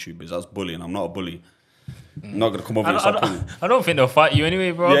these YouTubers. That's bullying. I'm not a bully. I'm not going to come over and start pulling. I don't think they'll fight you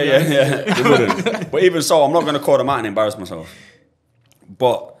anyway, bro. Yeah. They wouldn't. But even so, I'm not going to call them out and embarrass myself.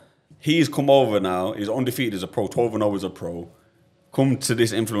 But he's come over now. He's undefeated as a pro. 12-0 as a pro. Come to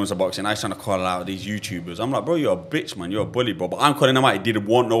this influencer boxing. I was trying to call out these YouTubers. I'm like, bro, you're a bitch, man. You're a bully, bro. But I'm calling him out. He didn't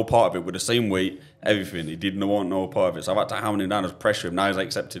want no part of it with the same weight, everything. He didn't want no part of it. So I've had to hound him down as pressure him. Now he's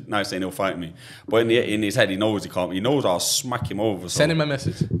accepted. Now he's saying he'll fight me. But in his head, he knows he can't. He knows I'll smack him over. So. Send him a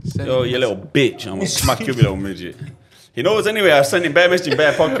message. Yo, you little bitch. I'm going to smack you, little midget. He knows anyway. I sent him bare message,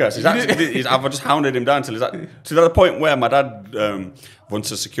 bare podcast. I've just hounded him down till he's to the point where my dad runs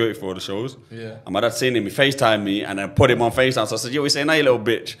the security for all the shows. Yeah. And my dad seen him, he FaceTimed me and then put him on FaceTime. So I said, yo, he's saying, hey, you little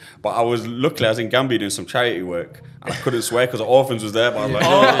bitch. But luckily I was in Gambia doing some charity work. And I couldn't swear because the orphans was there. But I was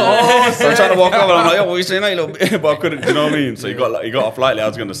like, so I'm trying to walk over and I'm like, yo, what are you saying, hey, little bitch? But I couldn't, you know what I mean? So he got off lightly. I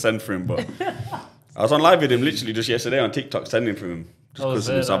was going to send for him. But I was on live with him literally just yesterday on TikTok sending for him. So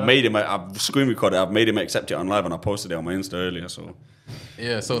I've made him. I've screen recorded. I've made him accept it on live, and I posted it on my Insta earlier. So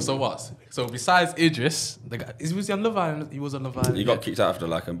yeah. So what? So besides Idris, the guy was he on Love Island? He was on Love Island. He got kicked out after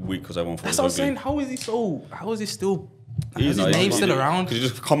like a week because everyone thought. That's what I'm saying. How is he still? His name still around? Because he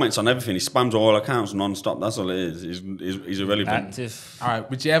just comments on everything. He spams all accounts non-stop. That's all it is. He's irrelevant. Active. All right.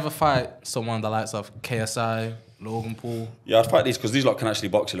 Would you ever fight someone the likes of KSI? Logan Paul. Yeah, I'd fight these because these lot can actually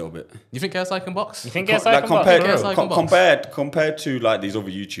box a little bit. You think KSI can box? You think KSI can box? Compared to like these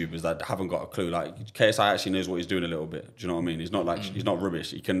other YouTubers that haven't got a clue, like KSI actually knows what he's doing a little bit. Do you know what I mean? He's not like he's not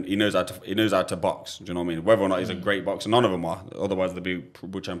rubbish. He knows how to box. Do you know what I mean? Whether or not he's a great boxer, none of them are. Otherwise they'd be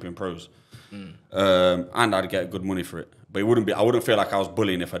world champion pros. and I'd get good money for it. But it wouldn't be. I wouldn't feel like I was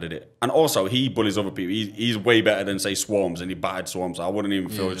bullying if I did it. And also, he bullies other people. He's way better than say Swarms, and he battered Swarms. I wouldn't even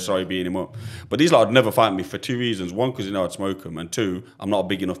feel sorry beating him up. But these lot would never fight me for 2 reasons. One, because I'd smoke him, and 2, I'm not a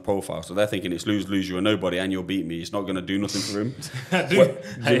big enough profile. So they're thinking it's lose. You're a nobody, and you'll beat me. It's not going to do nothing for him.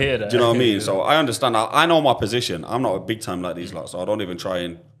 I hear that. Do you know what I mean? So I understand. I know my position. I'm not a big time like these lot, so I don't even try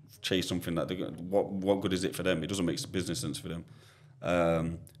and chase something that what good is it for them? It doesn't make business sense for them.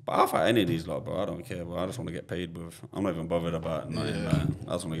 But I'll fight any of these lot, bro. I don't care, bro. I just want to get paid, bro. I'm not even bothered about nothing, man.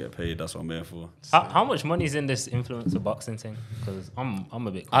 I just want to get paid. That's what I'm here for. How much money is in this influencer boxing thing? Because I'm a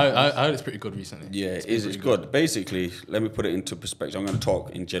bit. I heard it's pretty good recently. Yeah, it's good. Basically, let me put it into perspective. I'm going to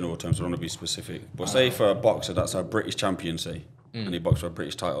talk in general terms. I don't want to be specific. But say for a boxer that's a British champion, say, and he boxes for a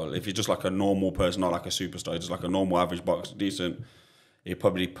British title. If you're just like a normal person, not like a superstar, just like a normal average boxer, decent, he'd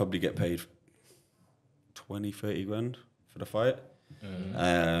probably get paid 20, 30 grand for the fight.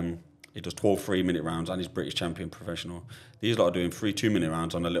 He does 12 3-minute rounds and he's British champion professional. These lot are doing 3 2-minute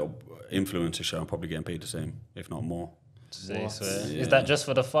rounds on a little influencer show and probably getting paid the same, if not more. Is that just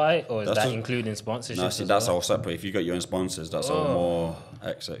for the fight, or is that including sponsorships? No, see, that's all separate. If you got your own sponsors, that's all more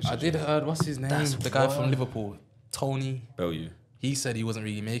XX. I did heard, what's his name? The guy from Liverpool, Tony. Bellew. He said he wasn't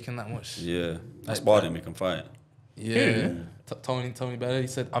really making that much. Yeah, I sparred him, he can fight. Yeah. Tony Bellew, he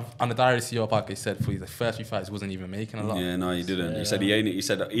said, on the Diary CEO podcast, he said for the first 3 fights, he wasn't even making a lot. Yeah, no, he didn't. He said he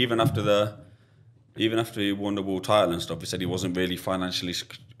said even after he won the world title and stuff, he said he wasn't really financially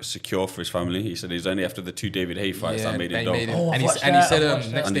secure for his family. He said it was only after the 2 David Hay fights that made him dope. And he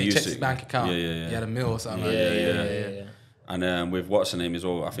said next day he checked his bank account. He had $1 million or something. Yeah. And with what's the name as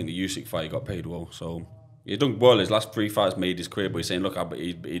well, I think the Usyk fight he got paid well. So he done well. His last 3 fights made his career, but he's saying, look,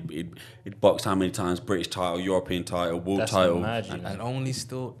 he'd boxed how many times? British title, European title, world title, and only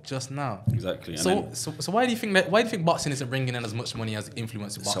still just now. Exactly. So why do you think boxing isn't bringing in as much money as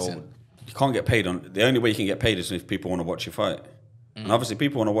influencer boxing? So you can't get paid on. The only way you can get paid is if people want to watch you fight. And obviously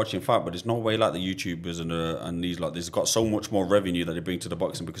people want to watch him fight, but there's no way like the YouTubers and these like. There's got so much more revenue that they bring to the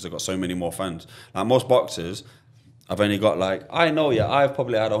boxing because they've got so many more fans. Like most boxers, I've only got like, I've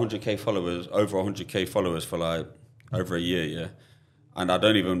probably had 100k followers, over 100k followers for like over a year, and I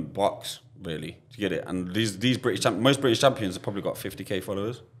don't even box really to get it. And these most British champions have probably got 50k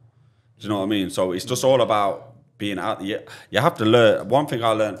followers. Do you know what I mean? So it's just all about being out there. You have to learn. One thing I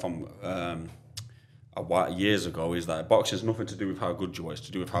learned from years ago is that boxing has nothing to do with how good you are, it's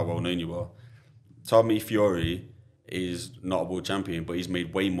to do with how well known you are. Tommy Fury is not a world champion, but he's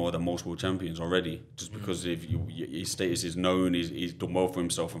made way more than most world champions already. Just because his status is known, he's done well for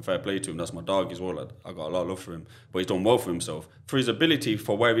himself, and fair play to him. That's my dog as well. I got a lot of love for him, but he's done well for himself. For his ability,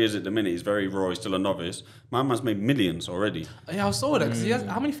 for where he is at the minute, he's very raw. He's still a novice. My man's made millions already. Yeah, I saw that because he has.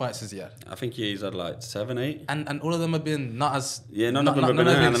 How many fights has he had? I think he's had like 7, 8, and all of them have been not as none of them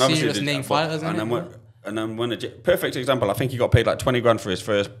have been serious name fighters. And then when perfect example, I think he got paid like 20 grand for his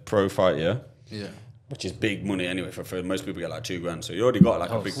first pro fight. Yeah. Which is big money anyway. For most people get like 2 grand, so you already got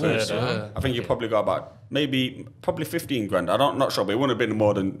like a big purse. I think you probably got about probably 15 grand. Not sure, but it wouldn't have been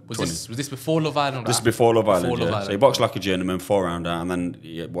more than 20. Was this before Love Island? This is before Love Island. So he boxed like a journeyman, 4-rounder, and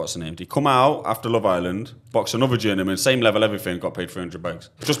then what's the name? He come out after Love Island, boxed another journeyman, same level, everything, got paid 300 bags.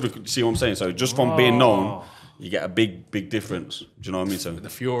 Just see what I'm saying? So just from being known, you get a big difference. Do you know what I mean? So the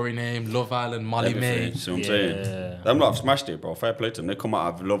Fury name, Love Island, Molly May. See what I'm saying? Them lot have smashed it, bro. Fair play to them. They come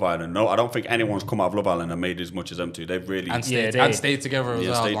out of Love Island. No, I don't think anyone's come out of Love Island and made as much as them two. They've really stayed together as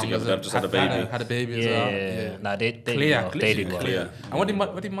well. Stayed together. They've just had a baby. Had a baby as well. Yeah. Nah, they did well. Clear. And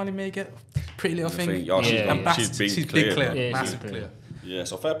what did Molly May get? Pretty little thing. She's big clear. Massive clear. Yeah,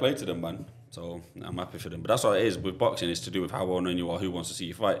 so fair play to them, man. So I'm happy for them. But that's what it is with boxing. It's to do with how well known you are, who wants to see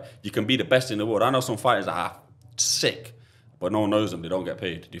you fight. You can be the best in the world. I know some fighters that are sick, but no one knows them. They don't get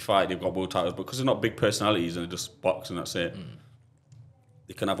paid. They fight, they've got world titles, but because they're not big personalities and they just box and that's it.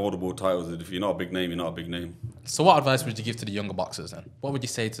 They can have all the world titles. If you're not a big name, you're not a big name. So what advice would you give to the younger boxers then? What would you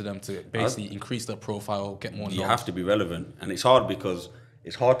say to them to basically increase their profile, get more knowledge? You have to be relevant. And it's hard because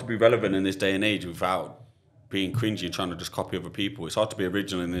it's hard to be relevant in this day and age without being cringy and trying to just copy other people. It's hard to be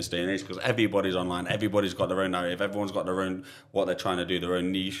original in this day and age because everybody's online. Everybody's got their own narrative. Everyone's got their own, what they're trying to do, their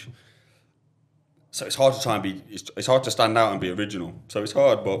own niche. So it's hard to try and be, it's hard to stand out and be original. So it's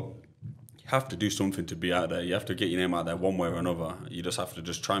hard, but you have to do something to be out there. You have to get your name out there one way or another. You just have to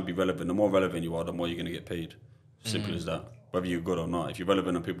just try and be relevant. The more relevant you are, the more you're going to get paid. Simple as that. Whether you're good or not. If you're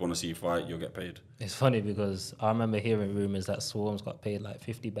relevant and people want to see you fight, you'll get paid. It's funny because I remember hearing rumours that Swarms got paid like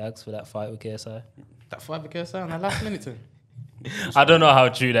 50 bags for that fight with KSI. That fight with KSI on that last minute thing? I don't know how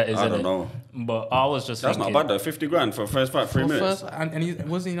true that is. I don't know. But I was just That's thinking, not bad though. 50 grand for a first fight, 3 minutes. And he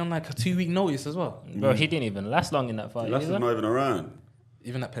wasn't on like a 2-week notice as well. Bro, he didn't even last long in that fight. That's not even around.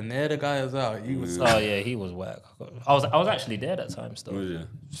 Even that Pineda guy as well. He was. Oh yeah, he was whack. I was actually there that time still. Was you?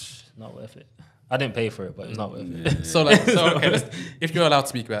 Not worth it. I didn't pay for it, but it's not worth it. So okay, if you're allowed to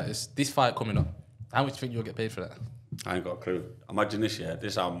speak about this fight coming up, how much do you think you'll get paid for that? I ain't got a clue. Imagine this, yeah.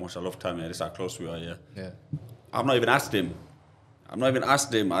 This is how much I love Tam, yeah. This is how close we are, yeah. Yeah. I've not even asked him.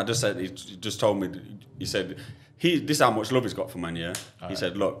 I just said, he just told me, he said, this is how much love he's got for man, yeah. He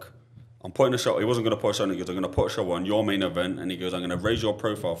said, look, I'm putting a show, he wasn't going to put a show on, he goes, I'm going to put a show on your main event, and he goes, I'm going to raise your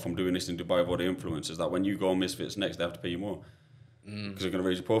profile from doing this in Dubai with all the influencers, that when you go on Misfits next, they have to pay you more. Because they're going to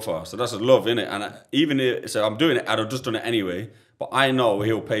raise your profile. So that's a love, innit? And so I'm doing it, I'd have just done it anyway, but I know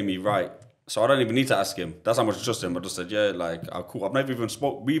he'll pay me right. So I don't even need to ask him. That's how much I trust him. I just said, yeah, like, cool.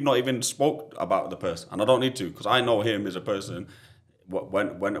 We've not even spoke about the person. And I don't need to, because I know him as a person.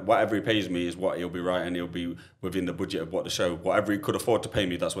 When whatever he pays me is what he'll be right, and he'll be within the budget of what the show, whatever he could afford to pay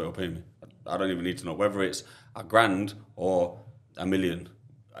me, that's what he'll pay me. I don't even need to know whether it's $1,000 or $1 million.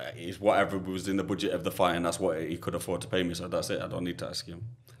 It's whatever was in the budget of the fight, and that's what he could afford to pay me. So that's it. I don't need to ask him,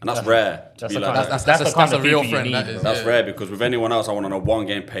 and that's rare. That's That's a real friend. That's rare, because with anyone else, I want to know when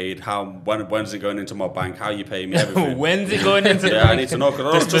getting paid, when's it going into my bank, how you pay me, everything. When's it going into the bank? I need to know,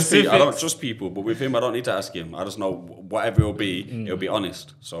 because I don't trust people. But with him, I don't need to ask him. I just know whatever it'll be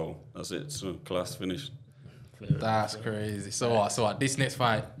honest. So that's it. So class finished. That's crazy. So what? This next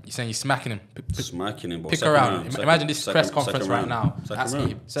fight, you're saying you're smacking him? Smacking him. Pick around. Imagine this press conference right now.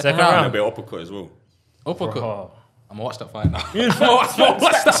 Second round. It'll be an uppercut as well. Uppercut. I'm gonna watch that fight now.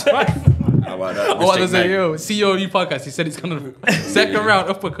 Watch that fight. How about that? I want to say, CEO podcast. He said it's gonna second round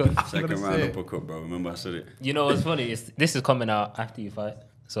uppercut. Second round uppercut, bro. Remember I said it. You know what's funny? This is coming out after you fight,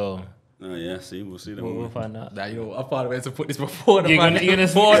 so. Oh yeah, see, we'll see. We'll find out. Nah, you know what? I thought I meant to put this before the fight. You're gonna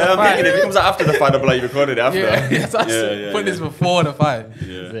I'm thinking if it comes out after the fight, I'll be like, you recorded it after. Put this before the fight.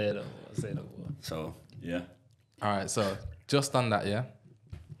 Yeah. Say no more. So yeah. All right. So just on that, yeah.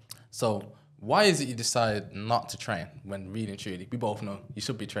 So why is it you decide not to train when really and truly we both know you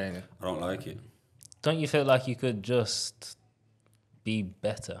should be training? I don't like it. Don't you feel like you could just be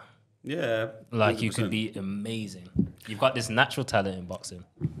better? Yeah. Like 100%. you could be amazing. You've got this natural talent in boxing.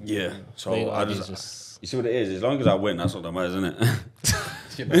 Yeah. So I you see what it is? As long as I win, that's what that matters, isn't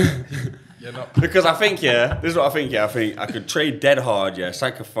it? You're not. Because I think, this is what I think, I think I could trade dead hard,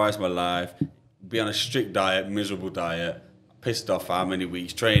 sacrifice my life, be on a strict diet, miserable diet, pissed off for how many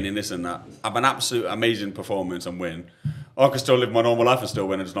weeks, training, this and that, have an absolute amazing performance and win. Or I could still live my normal life and still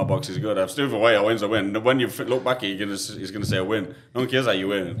win, and it's not boxing is good. I'm still the way I win, I win. When you look back at it, he's going to say I win. No one cares how you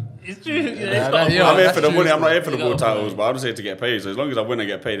win. It's true. I'm here for the money, I'm not here for the world titles, but I'm just here to get paid. So as long as I win and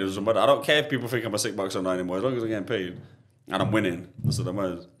get paid, it doesn't matter. I don't care if people think I'm a sick boxer or not anymore. As long as I'm getting paid and I'm winning, that's what that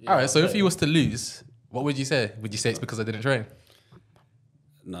matters. All right, so if you was to lose, what would you say? Would you say it's because I didn't train?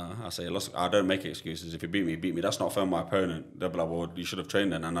 No, I say I don't make excuses. If you beat me, that's not fair on my opponent. They'll be like, well, you should have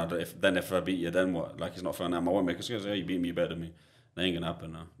trained then. And if I beat you, then what? Like, it's not fair on them. I won't make excuses. Yeah, you beat me, you better than me. That ain't gonna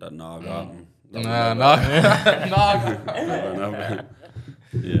happen now. That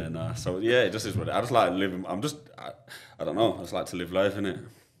Yeah, nah. So yeah, it just is what I just like living. I don't know. I just like to live life, innit?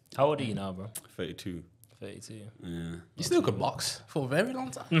 How old are you now, bro? 32. 32. Yeah. You still could box for a very long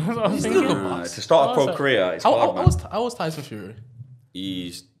time. You still could box. To start a pro career, it's hard, man. How was Tyson Fury?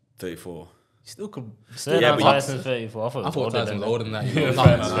 He's 34. You still could. Yeah, but Tyson's 34. I thought Tyson was older than that. Yeah, I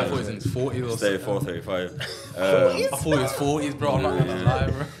thought he was in his 40s or 34, 35. I thought he was 40s, bro. I'm not gonna lie,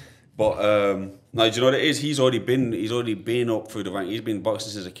 bro. But no, do you know what it is? He's already been up through the rank. He's been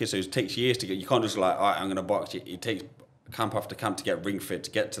boxing since a kid, so it takes years to get. You can't just like, all right, I'm gonna box. It takes camp after camp to get ring fit,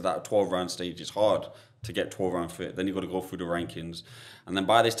 to get to that 12 round stage. It's hard to get 12 round fit. Then you've got to go through the rankings. And then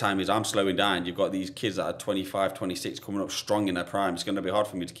by this time, as I'm slowing down, you've got these kids that are 25, 26 coming up strong in their prime. It's going to be hard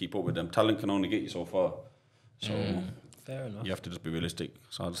for me to keep up with them. Talent can only get you so far. So fair enough. You have to just be realistic.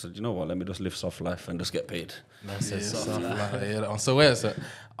 So I just said, you know what, let me just live soft life and just get paid. So wait a sec.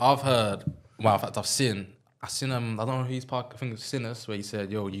 I've heard, well, in fact, I've seen I don't know who's part, I think it's Sinners, where he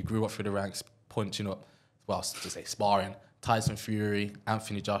said, yo, you grew up through the ranks, punching up, well, to say sparring, Tyson Fury,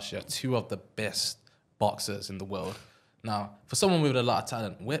 Anthony Joshua, two of the best boxers in the world. Now, for someone with a lot of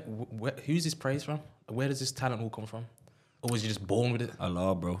talent, who's this praise from? Where does this talent all come from? Or was you just born with it?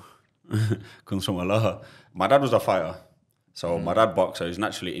 Allah, bro. Comes from Allah. My dad was a fighter. So my dad boxer. He's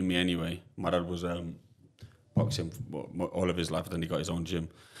naturally in me anyway. My dad was boxing all of his life, then he got his own gym.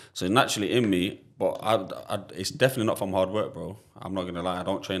 So it's naturally in me, but it's definitely not from hard work, bro. I'm not going to lie. I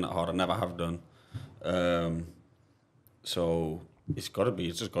don't train that hard. I never have done. So it's got to be,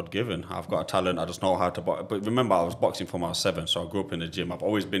 it's just God-given. I've got a talent. I just know how to box. But remember, I was boxing from I was 7, so I grew up in the gym. I've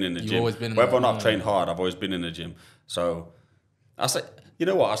always been in the gym. Whether or not I've trained hard, I've always been in the gym. So I say, you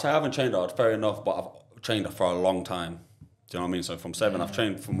know what? I say I haven't trained hard, fair enough, but I've trained for a long time. Do you know what I mean? So from 7, I've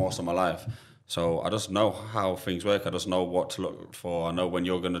trained for most of my life. So I just know how things work. I just know what to look for. I know when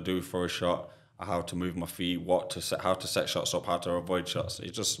you're going to do for a shot, how to move my feet, how to set shots up, how to avoid shots.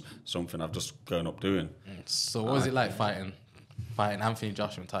 It's just something I've just grown up doing. So what was it like fighting Anthony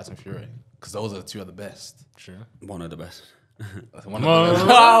Joshua and Tyson Fury? Because those are the 2 of the best. Sure. One of the best. One of the best.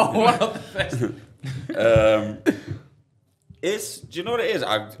 Wow, one of the best. Do you know what it is?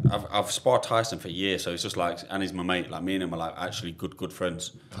 I've sparred Tyson for years, so it's just like, and he's my mate. Like me and him are like actually good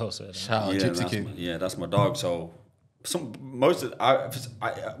friends. Oh, so Shout out Gypsy King. That's my dog. So most of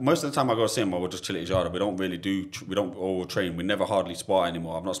the time I go see him, I will just chill at his yard. We don't all train. We never hardly spar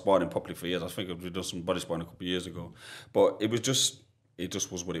anymore. I've not sparred him properly for years. I think we did some body sparring a couple of years ago, but it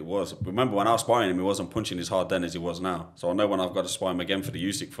just was what it was. Remember when I was sparring him, he wasn't punching as hard then as he was now. So I know when I've got to spar him again for the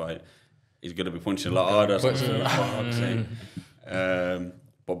Usyk fight, he's going to be punching a lot harder.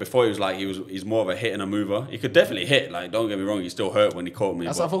 But before he's more of a hit and a mover. He could definitely hit. Like, don't get me wrong, he still hurt when he caught me.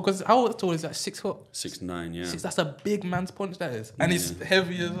 That's what I thought. Because how tall is that? 6 foot. 6'9", yeah. That's a big man's punch. That is, and he's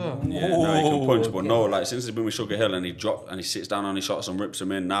heavy as well. Yeah, no, he can punch, but no, like since he's been with Sugar Hill and he dropped and he sits down on his shots and rips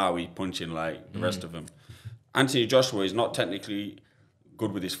them in. Now he's punching like the rest of them. Anthony Joshua is not technically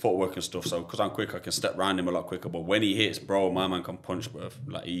good with his footwork and stuff, so because I'm quick, I can step around him a lot quicker. But when he hits, bro, my man can punch, bro.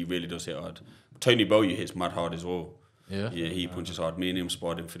 Like he really does hit hard. Tony Bellew hits mad hard as well. Yeah, he punches hard. Me and him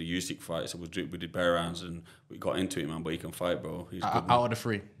sparred him for the Usyk fight, so we did bare rounds and we got into it, man. But he can fight, bro. He's good, out of the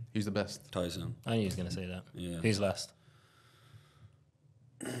 3, who's the best? Tyson. I knew he was gonna say that. Yeah. Who's last?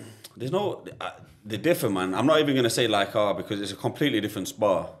 There's no, they're different, man. I'm not even gonna say like because it's a completely different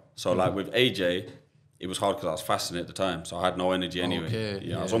spar. So like with AJ, it was hard because I was fasting at the time, so I had no energy anyway.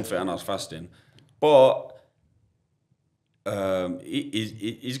 Okay, I was unfit and I was fasting, but.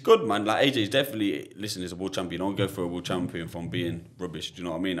 He's good, man. Like AJ's definitely, listen, he's a world champion. Don't go for a world champion from being rubbish. Do you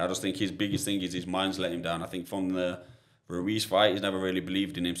know what I mean? I just think his biggest thing is his mind's let him down. I think from the Ruiz fight, he's never really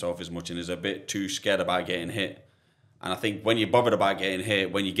believed in himself as much and is a bit too scared about getting hit. And I think when you're bothered about getting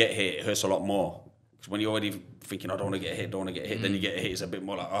hit, when you get hit, it hurts a lot more. Because when you're already thinking, I don't want to get hit, then you get hit, it's a bit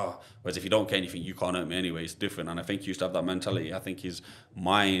more like, Whereas if you don't care and you think, you can't hurt me anyway, it's different. And I think he used to have that mentality. I think his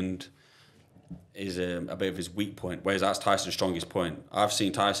mind is a bit of his weak point, whereas that's Tyson's strongest point. I've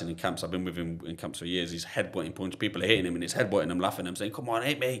seen Tyson in camps. I've been with him in camps for years. He's headbutting punch. People are hitting him and he's headbutting them, laughing at him, saying, "Come on,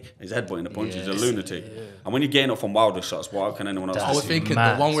 hit me!" He's headbutting the punch. He's a lunatic. Yeah. And when you're getting up from Wilder shots, what can anyone else do? I was thinking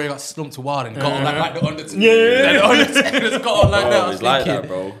the one where he got slumped to Wilder and got him like the Undertaker. The Undertaker's got him like that. He's like that,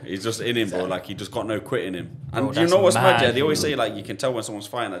 bro. He's just in him, bro. Like he just got no quit in him. And you know what's mad? Yeah, they always say like you can tell when someone's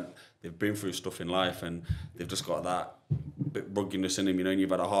fighting that they've been through stuff in life and they've just got that bit ruggedness in him, you know, and you've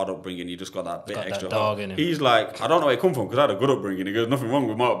had a hard upbringing, you just got that bit extra dog in him. He's like, I don't know where it come from because I had a good upbringing. He goes, nothing wrong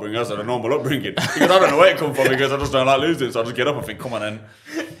with my upbringing, I had a normal upbringing. He goes, I don't know where it come from because I just don't like losing, so I just get up and think, come on then.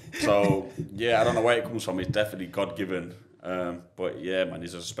 So yeah, I don't know where it comes from. It's definitely God-given. But yeah, man,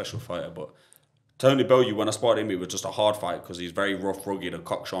 he's a special fighter. But Tony Bellew, when I sparred him, it was just a hard fight because he's very rough, rugged and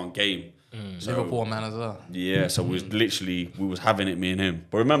cocksure on game. So, Liverpool man as well. Yeah, so we was having it, me and him.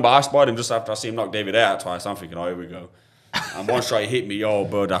 But remember, I sparred him just after I see him knock David out twice. I'm thinking, oh, here we go. And one shot he hit me,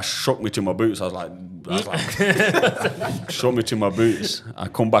 bro, that shook me to my boots. I was like, shook me to my boots. I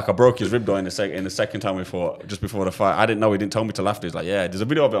come back, I broke his rib though in the second time we fought, just before the fight. I didn't know, he didn't tell me till after. He's like, yeah, there's a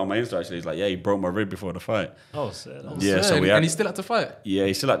video of it on my Insta actually. He's like, yeah, he broke my rib before the fight. Oh, sad. So and he still had to fight? Yeah,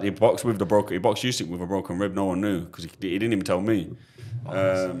 he boxed Usyk with a broken rib, no one knew, because he didn't even tell me.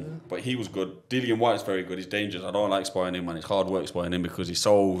 But he was good. Dillian White's very good. He's dangerous. I don't like sparring him, man. It's hard work sparring him because he's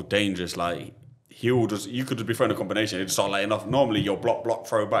so dangerous. Like you could just be throwing a combination. He'd start laying off. Normally you're block,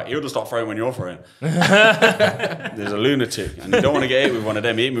 throw back. He'll just start throwing when you're throwing. There's a lunatic, and you don't want to get hit with one of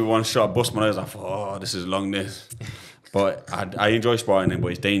them. He hit me with one shot, bust my nose. I thought, this is long this. But I enjoy sparring him, but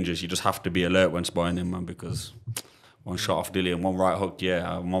he's dangerous. You just have to be alert when sparring him, man, because one shot off Dillian, one right hook,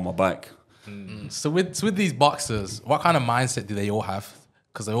 I'm on my back. So with these boxers, what kind of mindset do they all have?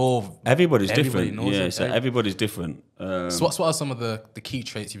 Because everybody's different. Yeah, so everybody's different. So what are some of the key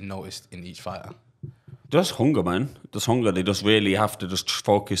traits you've noticed in each fighter? Just hunger, man. Just hunger. They just really have to just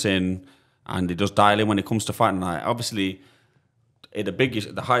focus in, and they just dial in when it comes to fighting. Like obviously,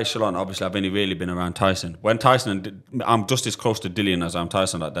 the highest echelon, obviously, I've only really been around Tyson. When Tyson, I'm just as close to Dillian as I'm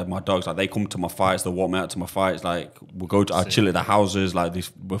Tyson. Like they're my dogs. Like they come to my fights, they walk me out to my fights. Like I chill at the houses. Like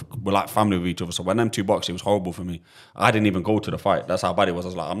we're like family with each other. So when them two boxed, it was horrible for me. I didn't even go to the fight. That's how bad it was. I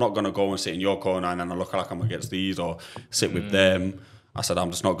was like, I'm not gonna go and sit in your corner and then I look like I'm against these or sit with them. I said,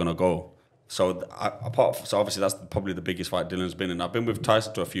 I'm just not gonna go. So obviously that's probably the biggest fight Dillian's been in. I've been with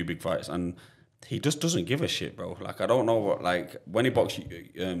Tyson to a few big fights and he just doesn't give a shit, bro. Like, I don't know what, like, when he boxed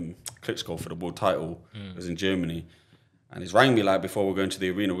Klitschko for the world title, it was in Germany, And he's rang me like before we're going to the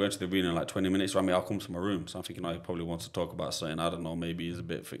arena. We're going to the arena in like 20 minutes. Rang me, I'll come to my room. So I'm thinking, he probably wants to talk about something. I don't know. Maybe he's a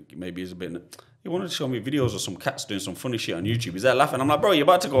bit. He wanted to show me videos of some cats doing some funny shit on YouTube. He's there laughing. I'm like, bro, you're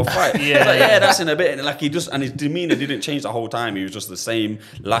about to go fight. Yeah, that's in a bit. And like and his demeanor didn't change the whole time. He was just the same,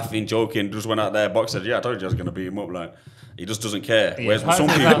 laughing, joking. Just went out there, boxed. Said, I told you I was gonna beat him up. Like. He just doesn't care. Whereas with some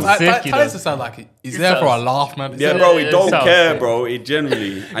people... Tyson sounds like he's there for a laugh, man. Yeah, bro, he don't care, bro. He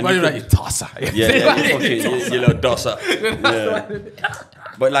generally... And you like, you tosser. Yeah, you little dosser. Yeah.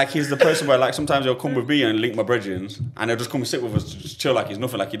 But like, he's the person where like, sometimes he'll come with me and link my brethren, and he'll just come and sit with us, just chill like he's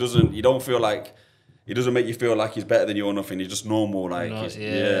nothing. Like, he doesn't make you feel like he's better than you or nothing. He's just normal. Like,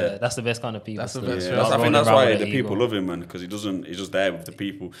 that's the best kind of people. That's the best. I think that's why the people love him, man, because he's just there with the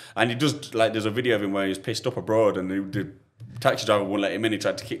people. And he does, like, there's a video of him where he's pissed up abroad and the taxi driver won't let him in. He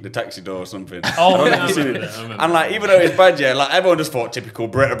tried to kick the taxi door or something. Oh, I remember. And like, even though it's bad, like everyone just thought typical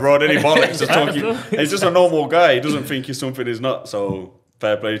Brit abroad. Any bollocks just talking. He's just a normal guy. He doesn't think he's something he's not. So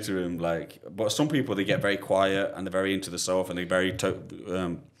fair play to him. Like, but some people, they get very quiet and they're very into the self and they're very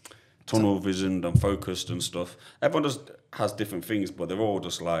tunnel visioned and focused and stuff. Everyone just has different things, but they're all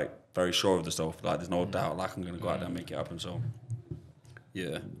just like very sure of themselves. Like, there's no doubt. Like, I'm gonna go out there and make it happen. So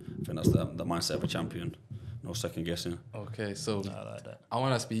yeah, I think that's the mindset of a champion. No second guessing. Okay, so I like that. I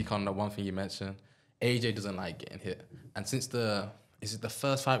want to speak on the one thing you mentioned. AJ doesn't like getting hit, and since is it the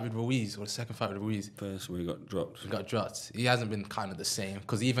first fight with Ruiz or the second fight with Ruiz? First, we got dropped. He hasn't been kind of the same,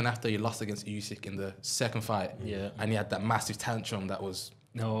 because even after he lost against Usyk in the second fight, and he had that massive tantrum that was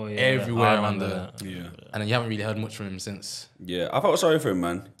everywhere on and then you haven't really heard much from him since. Yeah, I felt sorry for him,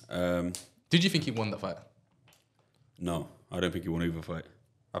 man. Did you think he won that fight? No, I don't think he won either fight.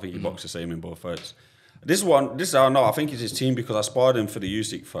 I think he boxed the same in both fights. This I know. I think it's his team, because I sparred him for the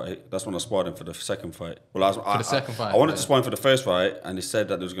Usyk fight. That's when I sparred him for the second fight. Well, I wanted to spar him for the first fight, and he said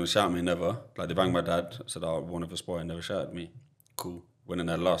that they was going to shout at me. Never. Like, they rang my dad. Said, "I wanted to spar and never shouted at me." Cool. When in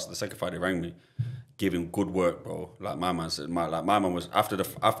their lost, the second fight they rang me, give him good work, bro. Like my man said, my man was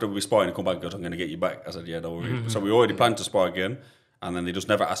after we sparred, he come back and goes, "I'm going to get you back." I said, "Yeah, don't worry." So we already planned to spar again, and then they just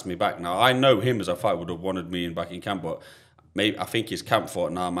never asked me back. Now I know him as a fighter would have wanted me back in camp, but. Maybe I think his camp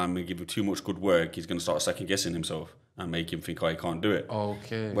thought, man, I'm gonna give him too much good work. He's gonna start second guessing himself and make him think, he can't do it.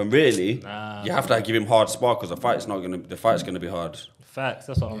 Okay. When really, you have to give him hard spar, because the fight's gonna be hard. Facts.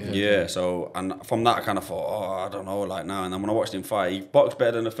 That's what I'm thinking. Yeah. So, and from that, I kind of thought, I don't know, like now. And then when I watched him fight, he boxed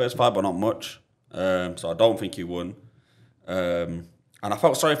better than the first fight, but not much. So I don't think he won. And I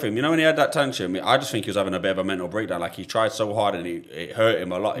felt sorry for him. You know, when he had that tantrum, I just think he was having a bit of a mental breakdown. Like, he tried so hard and it hurt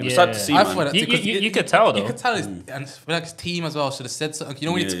him a lot. It was sad to see, man. You could tell, though. You could tell, and like his team as well should have said something. You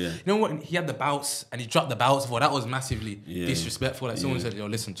know, you know what? He had the bouts and he dropped the bouts before. That was massively disrespectful. Like, someone said, "Yo,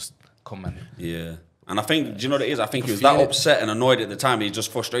 listen, just come, man." Yeah. And I think, do you know what it is? I think he was that upset and annoyed at the time. He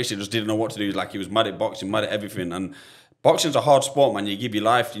just frustrated, just didn't know what to do. Like, he was mad at boxing, mad at everything. And boxing's a hard sport, man. You give your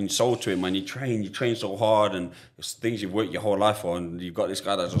life and your soul to it, man. You train so hard, and it's things you've worked your whole life for, and you've got this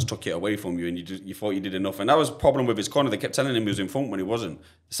guy that just took it away from you, and you thought you did enough. And that was a problem with his corner. They kept telling him he was in front when he wasn't.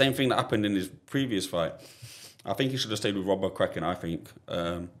 The same thing that happened in his previous fight. I think he should have stayed with Robert Kraken, I think.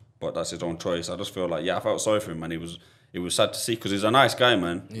 But that's his own choice. I just feel like, I felt sorry for him, man. It was sad to see, because he's a nice guy,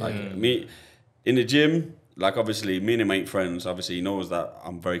 man. Like, me, in the gym, like, obviously, me and him ain't friends. Obviously, he knows that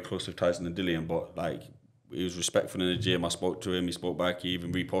I'm very close with Tyson and Dillian, but, like, he was respectful in the gym. I spoke to him. He spoke back. He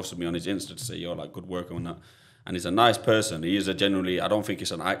even reposted me on his Insta to say, "Yo, like, good work on that." And he's a nice person. He is I don't think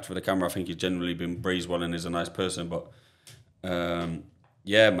it's an act for the camera. I think he's generally been raised well and is a nice person. But, man,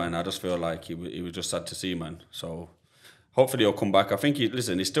 I just feel like he was just sad to see, man. So hopefully he'll come back. I think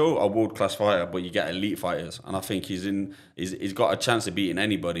he's still a world-class fighter, but you get elite fighters. And I think he's got a chance of beating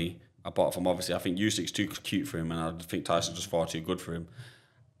anybody, apart from, obviously, I think Usyk's too cute for him, and I think Tyson's just far too good for him.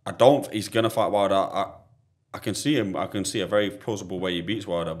 He's going to fight Wilder. I can see a very plausible way he beats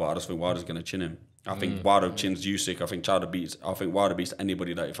Wilder, but I just think Wilder's going to chin him. I think Wilder chins Usyk. I think Wilder beats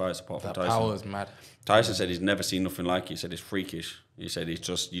anybody that he fights apart from Tyson. That power is mad. Tyson said he's never seen nothing like it. He said it's freakish. He said you're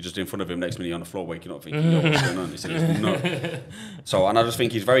just in front of him, next minute you're on the floor waking up thinking, "Yo, what's going on?" He said it's not. So, and I just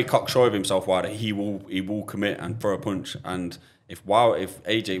think he's very cocksure of himself, Wilder. He will commit and throw a punch. And if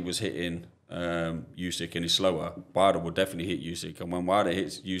AJ was hitting Usyk and he's slower, Wilder will definitely hit Usyk. And when Wilder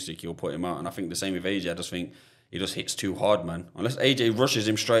hits Usyk, he'll put him out. And I think the same with AJ. I just think he just hits too hard, man. Unless AJ rushes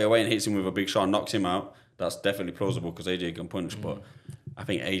him straight away and hits him with a big shot and knocks him out, that's definitely plausible, because AJ can punch. But I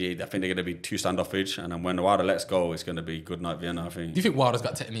think they're going to be too standoffish. And then when Wilder lets go, it's going to be good night Vienna, I think. Do you think Wilder's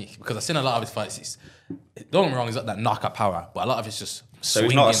got technique? Because I've seen a lot of his fights. Don't get me wrong, he's got that knockout power, but a lot of it's just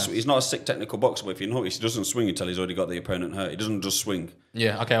swinging. So he's not a sick technical boxer, but if you notice, he doesn't swing until he's already got the opponent hurt. He doesn't just swing.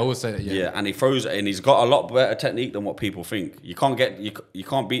 Yeah, okay, I always say that, Yeah, and he throws it, and he's got a lot better technique than what people think. You can't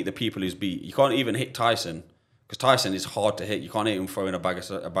beat the people he's beat. You can't even hit Tyson, Because Tyson is hard to hit. You can't hit him throwing a bag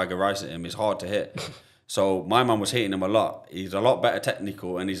of rice at him. It's hard to hit. So my man was hitting him a lot. He's a lot better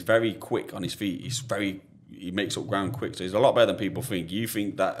technical and he's very quick on his feet. He makes up ground quick. So he's a lot better than people think. You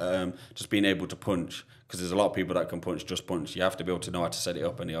think that just being able to punch, because there's a lot of people that can just punch. You have to be able to know how to set it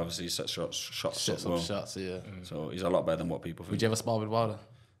up, and he obviously sets shots up well. Shots, yeah. So he's a lot better than what people think. Would you ever spar with Wilder?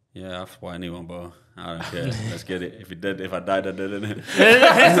 Yeah, I'll spar anyone, bro. I don't care. Let's get it. If I died, I did it.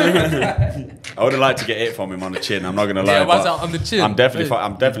 I would have liked to get hit from him on the chin. I'm not gonna lie. Yeah, what's out on the chin? I'm definitely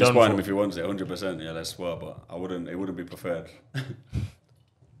sparring him if he wants it, 100%. Yeah, let's swear, but I wouldn't. It wouldn't be preferred.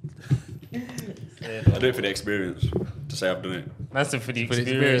 I do it for the experience. To say I've done it. That's for the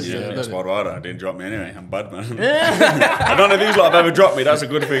experience. Yeah, that's why I didn't drop me anyway. I'm bad, man. I don't know if these lot have ever dropped me. That's a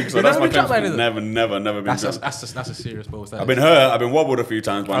good thing. So that's my thing. Never been dropped. That's a serious ball. I've been hurt. I've been wobbled a few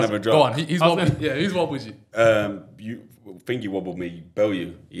times, but I never dropped. Go on. He's wobbled. Yeah, he's wobbled you. You think you wobbled me, bell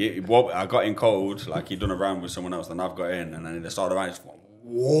you. I got in cold, like he'd done a round with someone else, then I've got in, and then they started around, just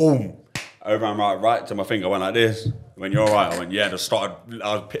whoom. I ran right to my finger, I went like this. When you're right, I went, yeah, just started,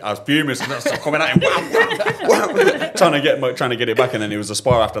 I was fuming, and I started coming at him, trying to get it back, and then it was a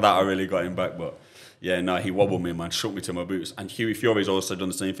spar after that, I really got him back, but yeah, no, he wobbled me, man, shook me to my boots, and Huey Fury's also done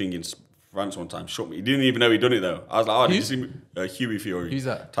the same thing in France one time, shook me, he didn't even know he'd done it though. I was like, oh, did you see me? Huey Fury. Who's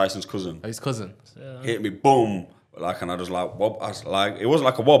that? Tyson's cousin. Oh, his cousin. Hit me, boom. Like, and I just like, I was like, it wasn't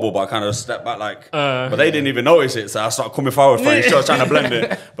like a wobble, but I kind of stepped back, like, but they didn't even notice it, so I started coming forward for shots, trying to blend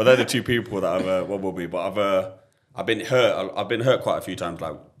it. But they're the two people that have wobbled me. But I've been hurt. I've been hurt quite a few times.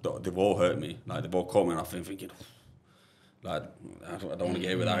 Like, they've all hurt me. Like, they've all caught me, and I've been thinking, like, I don't want to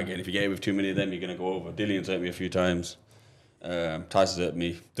get hit with that again. If you get hit with too many of them, you're gonna go over. Dillian's hurt me a few times. Tyson's hurt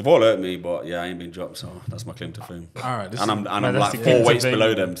me. They've all hurt me, but yeah, I ain't been dropped, so that's my claim to fame. All right, I'm like 4 weights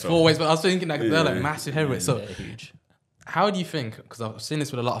below them. So. 4 weights, but I was thinking like they're like massive heavyweights. So huge. How do you think? Because I've seen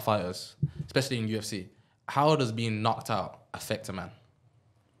this with a lot of fighters, especially in UFC. How does being knocked out affect a man?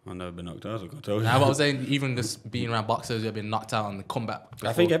 I've never been knocked out. I can tell you. Now, what I was saying, even just being around boxers who have been knocked out and the comeback. Before.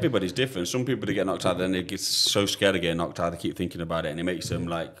 I think everybody's different. Some people that get knocked out, then they get so scared of getting knocked out, they keep thinking about it, and it makes them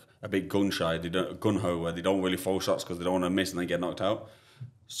like a bit gun shy. They don't gun ho where they don't really throw shots because they don't want to miss and then get knocked out.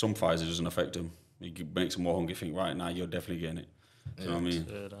 Some fighters, it doesn't affect them. It makes them more hungry. Think right now, you're definitely getting it. You know what I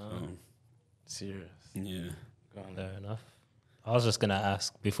mean? Serious. Yeah. Fair enough. I was just gonna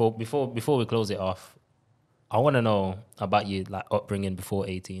ask before we close it off. I want to know about you like upbringing before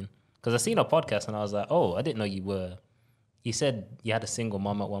 18, because I seen a podcast and I was like, oh, I didn't know you were. You said you had a single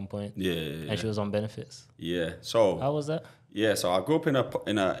mom at one point. Yeah. And she was on benefits. Yeah. So how was that? Yeah. So I grew up in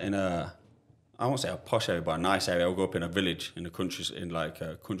a I won't say a posh area, but a nice area. I grew up in a village in the country, in like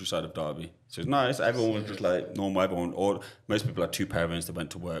a countryside of Derby. So it's nice. Everyone was just like normal. Most people had 2 parents that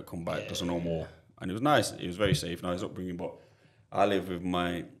went to work, come back, just a normal. And it was nice. It was very safe, nice upbringing. But I live with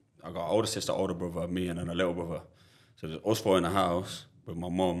I got an older sister, older brother, me, and then a little brother. So there's us 4 in the house with my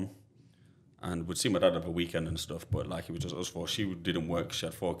mum, and we'd see my dad over weekend and stuff. But like it was just us 4. She didn't work. She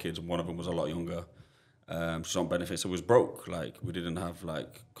had 4 kids, and one of them was a lot younger. She's on benefits. So it was broke. Like we didn't have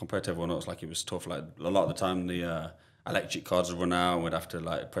like compared to everyone else. Like it was tough. Like a lot of the time the electric cards would run out. We'd have to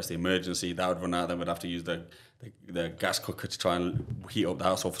like press the emergency. That would run out. Then we'd have to use the gas cooker to try and heat up the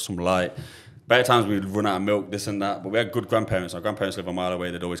house or for some light. Better times we'd run out of milk, this and that. But we had good grandparents. Our grandparents live a mile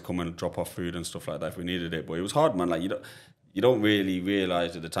away. They'd always come and drop off food and stuff like that if we needed it. But it was hard, man. Like you don't really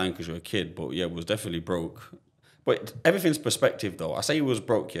realise at the time because you're a kid. But yeah, it was definitely broke. But everything's perspective, though. I say he was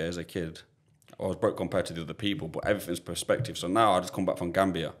broke, yeah, as a kid. I was broke compared to the other people, but everything's perspective. So now I just come back from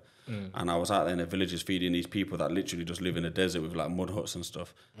Gambia, and I was out there in the villages feeding these people that literally just live in the desert with like mud huts and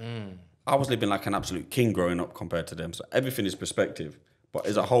stuff. I was living like an absolute king growing up compared to them. So everything is perspective. But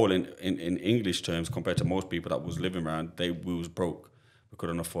as a whole, in English terms, compared to most people that was living around, we was broke. We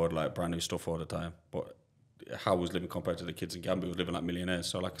couldn't afford like brand new stuff all the time. But how we was living compared to the kids in Gambia was living like millionaires.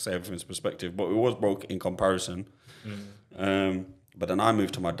 So like I say, everything's perspective. But we was broke in comparison. But then I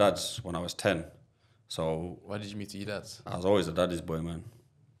moved to my dad's when I was 10. So why did you move to your dad's? I was always a daddy's boy, man.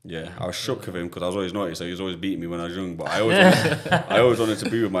 Yeah, I was shook with him because I was always naughty, so he was always beating me when I was young. But I always wanted to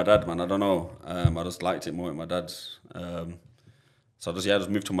be with my dad, man. I don't know. I just liked it more with my dad's. So I just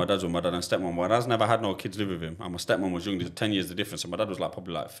moved to my dad's with my dad and stepmom. My dad's never had no kids live with him. And my stepmom was young. There's 10 years the difference. So my dad was like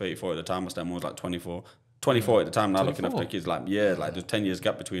probably like 34 at the time. My stepmom was like 24 at the time. Now 24? Looking after the kids, like there's 10 years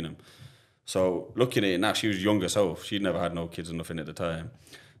gap between them. So looking at it now, she was young herself. She'd never had no kids or nothing at the time.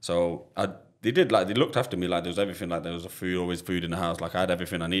 So they looked after me like there was everything. Like there was always food in the house. Like I had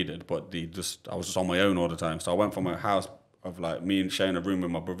everything I needed. But I was just on my own all the time. So I went from a house of like me and sharing a room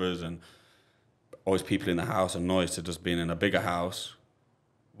with my brothers and always people in the house and noise to just being in a bigger house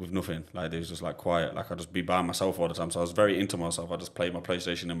with nothing. Like, it was just like quiet. Like, I'd just be by myself all the time. So I was very into myself. I just played my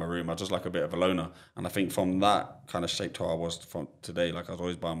PlayStation in my room. I was just like a bit of a loner. And I think from that kind of shaped how I was from today. Like, I was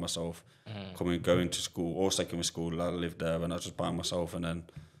always by myself, going to school or secondary school. I lived there and I was just by myself. And then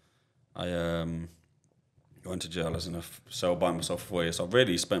I went to jail. I was in a cell by myself for 4 years. So I've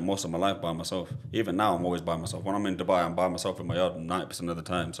really spent most of my life by myself. Even now, I'm always by myself. When I'm in Dubai, I'm by myself in my yard 90% of the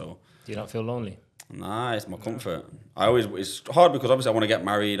time. So Do you not feel lonely? nah, it's my comfort. It's hard because obviously I want to get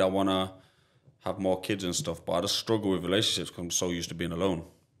married. I want to have more kids and stuff. But I just struggle with relationships because I'm so used to being alone.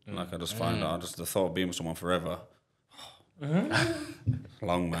 Like, I just find that the thought of being with someone forever.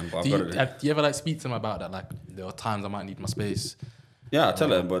 Long, man. But Do you ever like speak to them about that? Like, there are times I might need my space. Yeah, I tell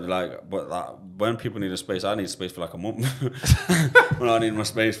them, but when people need a space, I need space for like a month. When I need my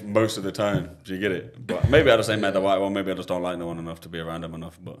space most of the time. Do you get it? But maybe I just ain't met the right one. Maybe I just don't like no one enough to be around them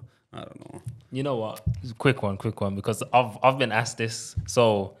enough. But I don't know. You know what? Quick one, because I've been asked this.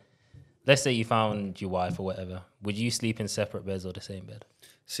 So, let's say you found your wife or whatever. Would you sleep in separate beds or the same bed?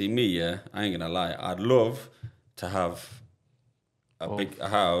 See me, yeah. I ain't gonna lie. I'd love to have a big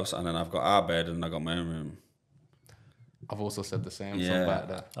house, and then I've got our bed, and I got my own room. I've also said the same. Yeah. Something like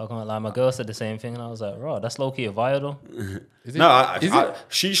that. I can't lie. My girl said the same thing, and I was like, "Raw, that's low key a vital." Is it? No,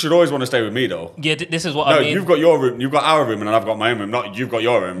 she should always want to stay with me though. Yeah, this is what I mean. You've got your room, you've got our room, and then I've got my own room. Not you've got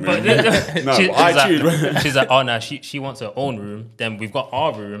your own room. I choose. She's like, oh no, she wants her own room. Then we've got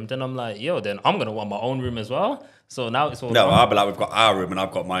our room. Then I'm like, yo, then I'm gonna want my own room as well. So now it's all. No, I'll be like, we've got our room, and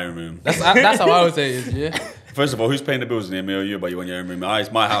I've got my own room. That's how I would say it is. Yeah. First of all, who's paying the bills in me or you? But you want your own room.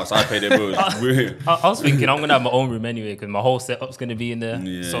 It's my house. I pay the bills. I was thinking I'm gonna have my own room anyway because my whole setup's gonna be in there.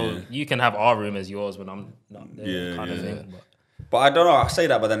 Yeah. So you can have our room as yours when I'm not there, kind of thing. But I don't know. I say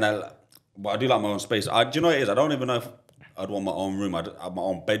that, but then I do like my own space. Do you know what it is? I don't even know if I'd want my own room. I'd have my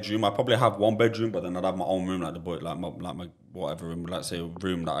own bedroom. I'd probably have one bedroom, but then I'd have my own room, like the boy, like my whatever room. Like say a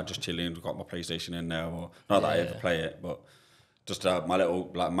room that I just chill in. Got my PlayStation in there, or not that I ever play it, but just my little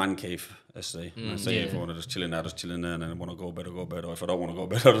like man cave. Let's say. If I want to just chill in there, just chill in there, and then want to go bed, I'll go bed. Or if I don't want to go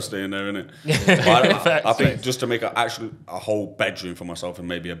bed, I'll just stay in there, innit? I think just to make a whole bedroom for myself and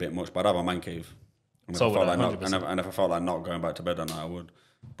maybe a bit much, but I'd have a man cave. And if I felt like not going back to bed that night, I would.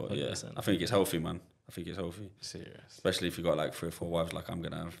 But 100%. Yeah, I think it's healthy, man. I think it's healthy. Serious. Especially if you got like 3 or 4 wives like I'm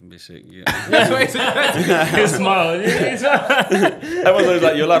going to have and be sick. Yeah. Good smile. Everyone's always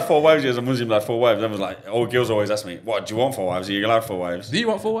like, you're allowed 4 wives, you're a Muslim, like 4 wives. Everyone's like, all girls always ask me, what, do you want 4 wives? Are you allowed 4 wives? Do you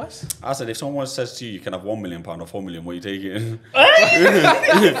want 4 wives? I said, if someone says to you, you can have £1 million or 4 million, what are you taking?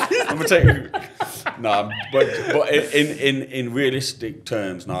 I'm going to take it. Nah, but in realistic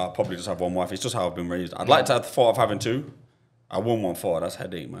terms, I'll probably just have 1 wife. It's just how I've been raised. I'd like to have the thought of having 2. I wouldn't want 4. That's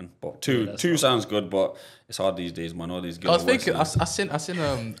headache, man. But two sounds good, but it's hard these days, man. All these girls. I was thinking, I seen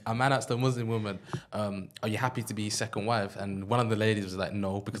a man asked a Muslim woman, "Are you happy to be second wife?" And one of the ladies was like,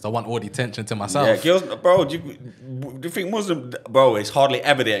 "No, because I want all the attention to myself." Yeah, girls, bro. Do you think Muslim, bro? It's hardly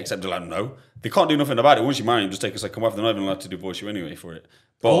ever they accept. They're like, no, they can't do nothing about it. Once you marry them, just take a second wife. They're not even allowed to divorce you anyway for it.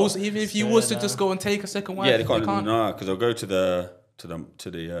 But also, even if you was to just go and take a second wife, yeah, they can't. No, because they'll go to the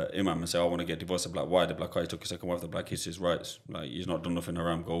imam and say, I want to get divorced. They're like, why? They're like, oh, he took a second wife. They're like, it's his rights. Like, he's not done nothing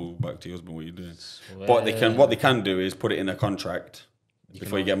around. Go back to your husband. What are you doing? But what they can do is put it in a contract.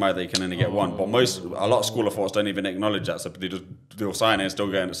 Before you get married, they can only get 1. But a lot of school of thoughts don't even acknowledge that. So they'll sign it and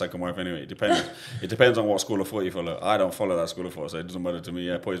still get a second wife anyway. It depends. It depends on what school of thought you follow. I don't follow that school of thought, so it doesn't matter to me.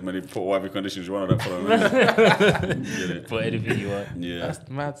 Yeah, put whatever conditions you want. I don't follow them. Put anything you want. Yeah. That's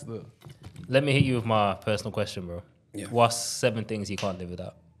mad though. Let me hit you with my personal question, bro. Yeah. What's 7 things you can't live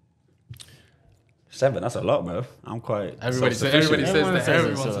without? 7, that's a lot, bro. I'm quite Everybody says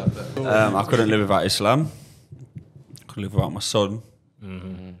that. I couldn't live without Islam. Couldn't live without my son.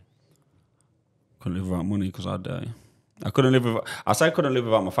 Mm-hmm. Couldn't live without money because I'd die. I say I couldn't live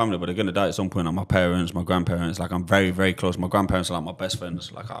without my family, but they're gonna die at some point. Like my parents, my grandparents. Like I'm very, very close. My grandparents are like my best friends.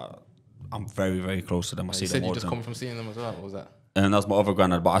 Like I'm very, very close to them. I see them all the time. You said you just come from seeing them as well. What was that? And that's my other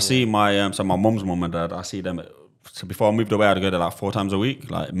granddad. But I see my mum's mum and dad. I see them. So before I moved away, I'd go there like 4 times a week,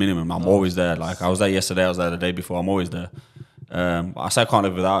 like minimum. I'm always there. Like I was there yesterday. I was there the day before. I'm always there. I say I can't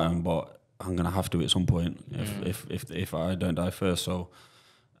live without them, but I'm gonna have to at some point if I don't die first. So,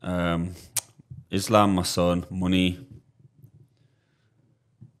 Islam, my son, money.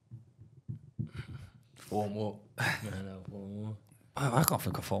 4 more. I can't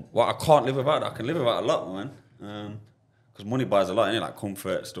think of 4. Well, I can't live without that. I can live without a lot, man. Because money buys a lot, innit? Like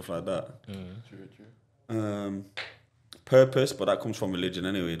comfort, stuff like that. True. Purpose, but that comes from religion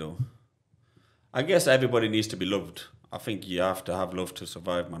anyway, though. I guess everybody needs to be loved. I think you have to have love to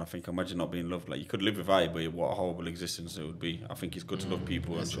survive, man. I think imagine not being loved. Like you could live without it, but what a horrible existence it would be. I think it's good to love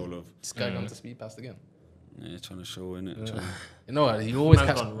people and show love. This guy going to speed past again. Yeah, trying to show in it. You know what? You always Man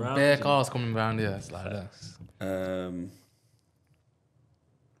catch gone round bare you. cars coming around here. It's like that.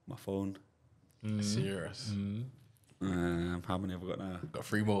 My phone. Serious. How many have I got now? Got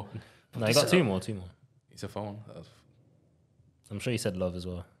 3 more. No, you got 2 more. It's a phone. I'm sure you said love as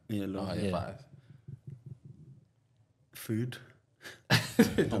well. Yeah, look. Oh, yeah, 5. Food.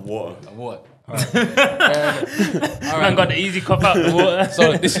 And water. What? Man got the easy cop out the water.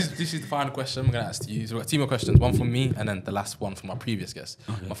 So this is the final question I'm gonna ask you. So we've got 2 more questions, one from me and then the last one from my previous guest.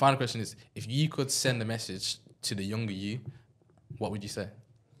 Okay. My final question is: if you could send a message to the younger you, what would you say?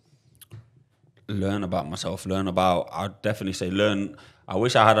 Learn about myself. I'd definitely say learn. I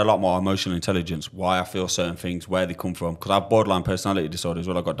wish I had a lot more emotional intelligence. Why I feel certain things, where they come from. Because I have borderline personality disorder as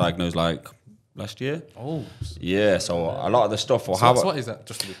well. I got diagnosed like last year. Oh, yeah. So a lot of the stuff. so what is that?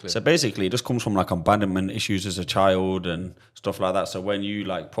 Just to be clear. So basically, it just comes from like abandonment issues as a child and stuff like that. So when you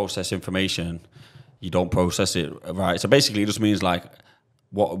like process information, you don't process it right. So basically, it just means like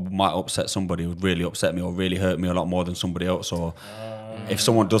what might upset somebody would really upset me or really hurt me a lot more than somebody else. Or if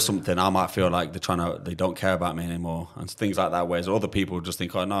someone does something, I might feel like they don't care about me anymore and things like that. Whereas other people just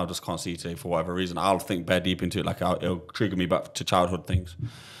think, oh no, I just can't see you today for whatever reason. I'll think bare deep into it, like it'll trigger me back to childhood things.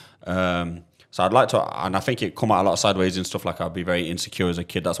 So I'd like to, and I think it come out a lot of sideways and stuff. Like I'd be very insecure as a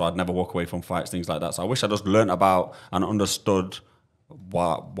kid. That's why I'd never walk away from fights, things like that. So I wish I just learned about and understood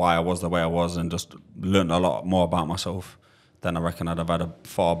why I was the way I was, and just learned a lot more about myself. Then I reckon I'd have had a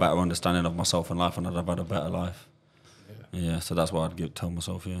far better understanding of myself and life, and I'd have had a better life. Yeah, so that's what I'd tell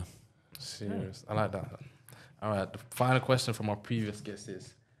myself. Yeah. Serious. I like that. All right. The final question from our previous guest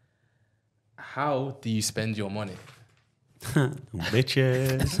is: how do you spend your money?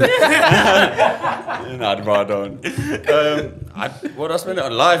 Bitches. Nah, bro, I don't. What do I spend it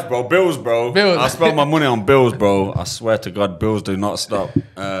on? Life, bro. Bills, bro. Bills. I spend my money on bills, bro. I swear to God, bills do not stop.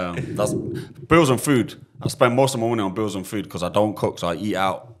 That's bills and food. I spend most of my money on bills and food because I don't cook, so I eat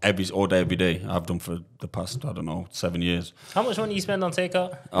out all day, every day. I've done for the past, 7 years. How much money you spend on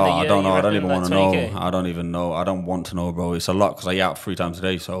takeout? Oh, I don't know. I don't even want to know. 20K? I don't even know. I don't want to know, bro. It's a lot because I eat out 3 times a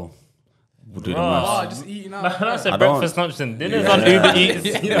day, so we'll do the maths. Oh, just eating out. That's a I breakfast, lunch, and dinner's on Uber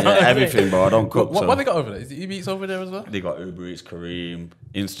Eats. You know what I'm saying? Everything, bro. I don't cook. What they got over there? Is it Uber Eats over there as well? They got Uber Eats, Kareem,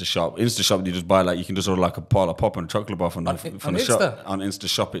 InstaShop. InstaShop, you just buy you can just order like a pot of pop and a chocolate bar from the shop. On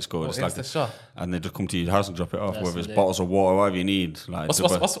InstaShop, it's called. Oh, It's InstaShop. and they just come to your house and drop it off, That's whether it's lit. bottles of water, whatever you need. Like What's the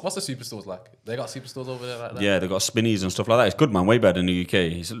superstores like? They got superstores over there like that? yeah, they got spinnies and stuff like that. It's good, man. Way better than the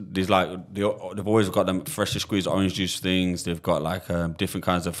UK. They've always got them freshly squeezed orange juice things. They've got like different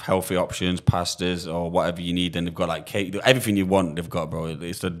kinds of healthy options, pastas or whatever you need. And they've got like cake, everything you want. They've got, bro.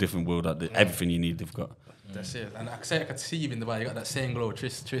 It's a different world. Everything you need, they've got. That's it. And I could see you in Dubai. You got that same glow.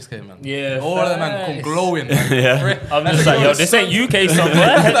 Tris came, man. Yeah, all of them, man, come glowing, man. Yeah. I'm just like, yo, this ain't UK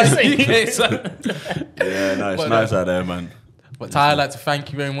somewhere. That's UK, son. Yeah, no, it's nice out there, man. But Ty, I'd like to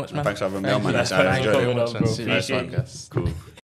thank you very much, man. Thanks for having me on, man. Thank I you enjoyed very it. much, man. Bro. Serious Appreciate podcast. Cool.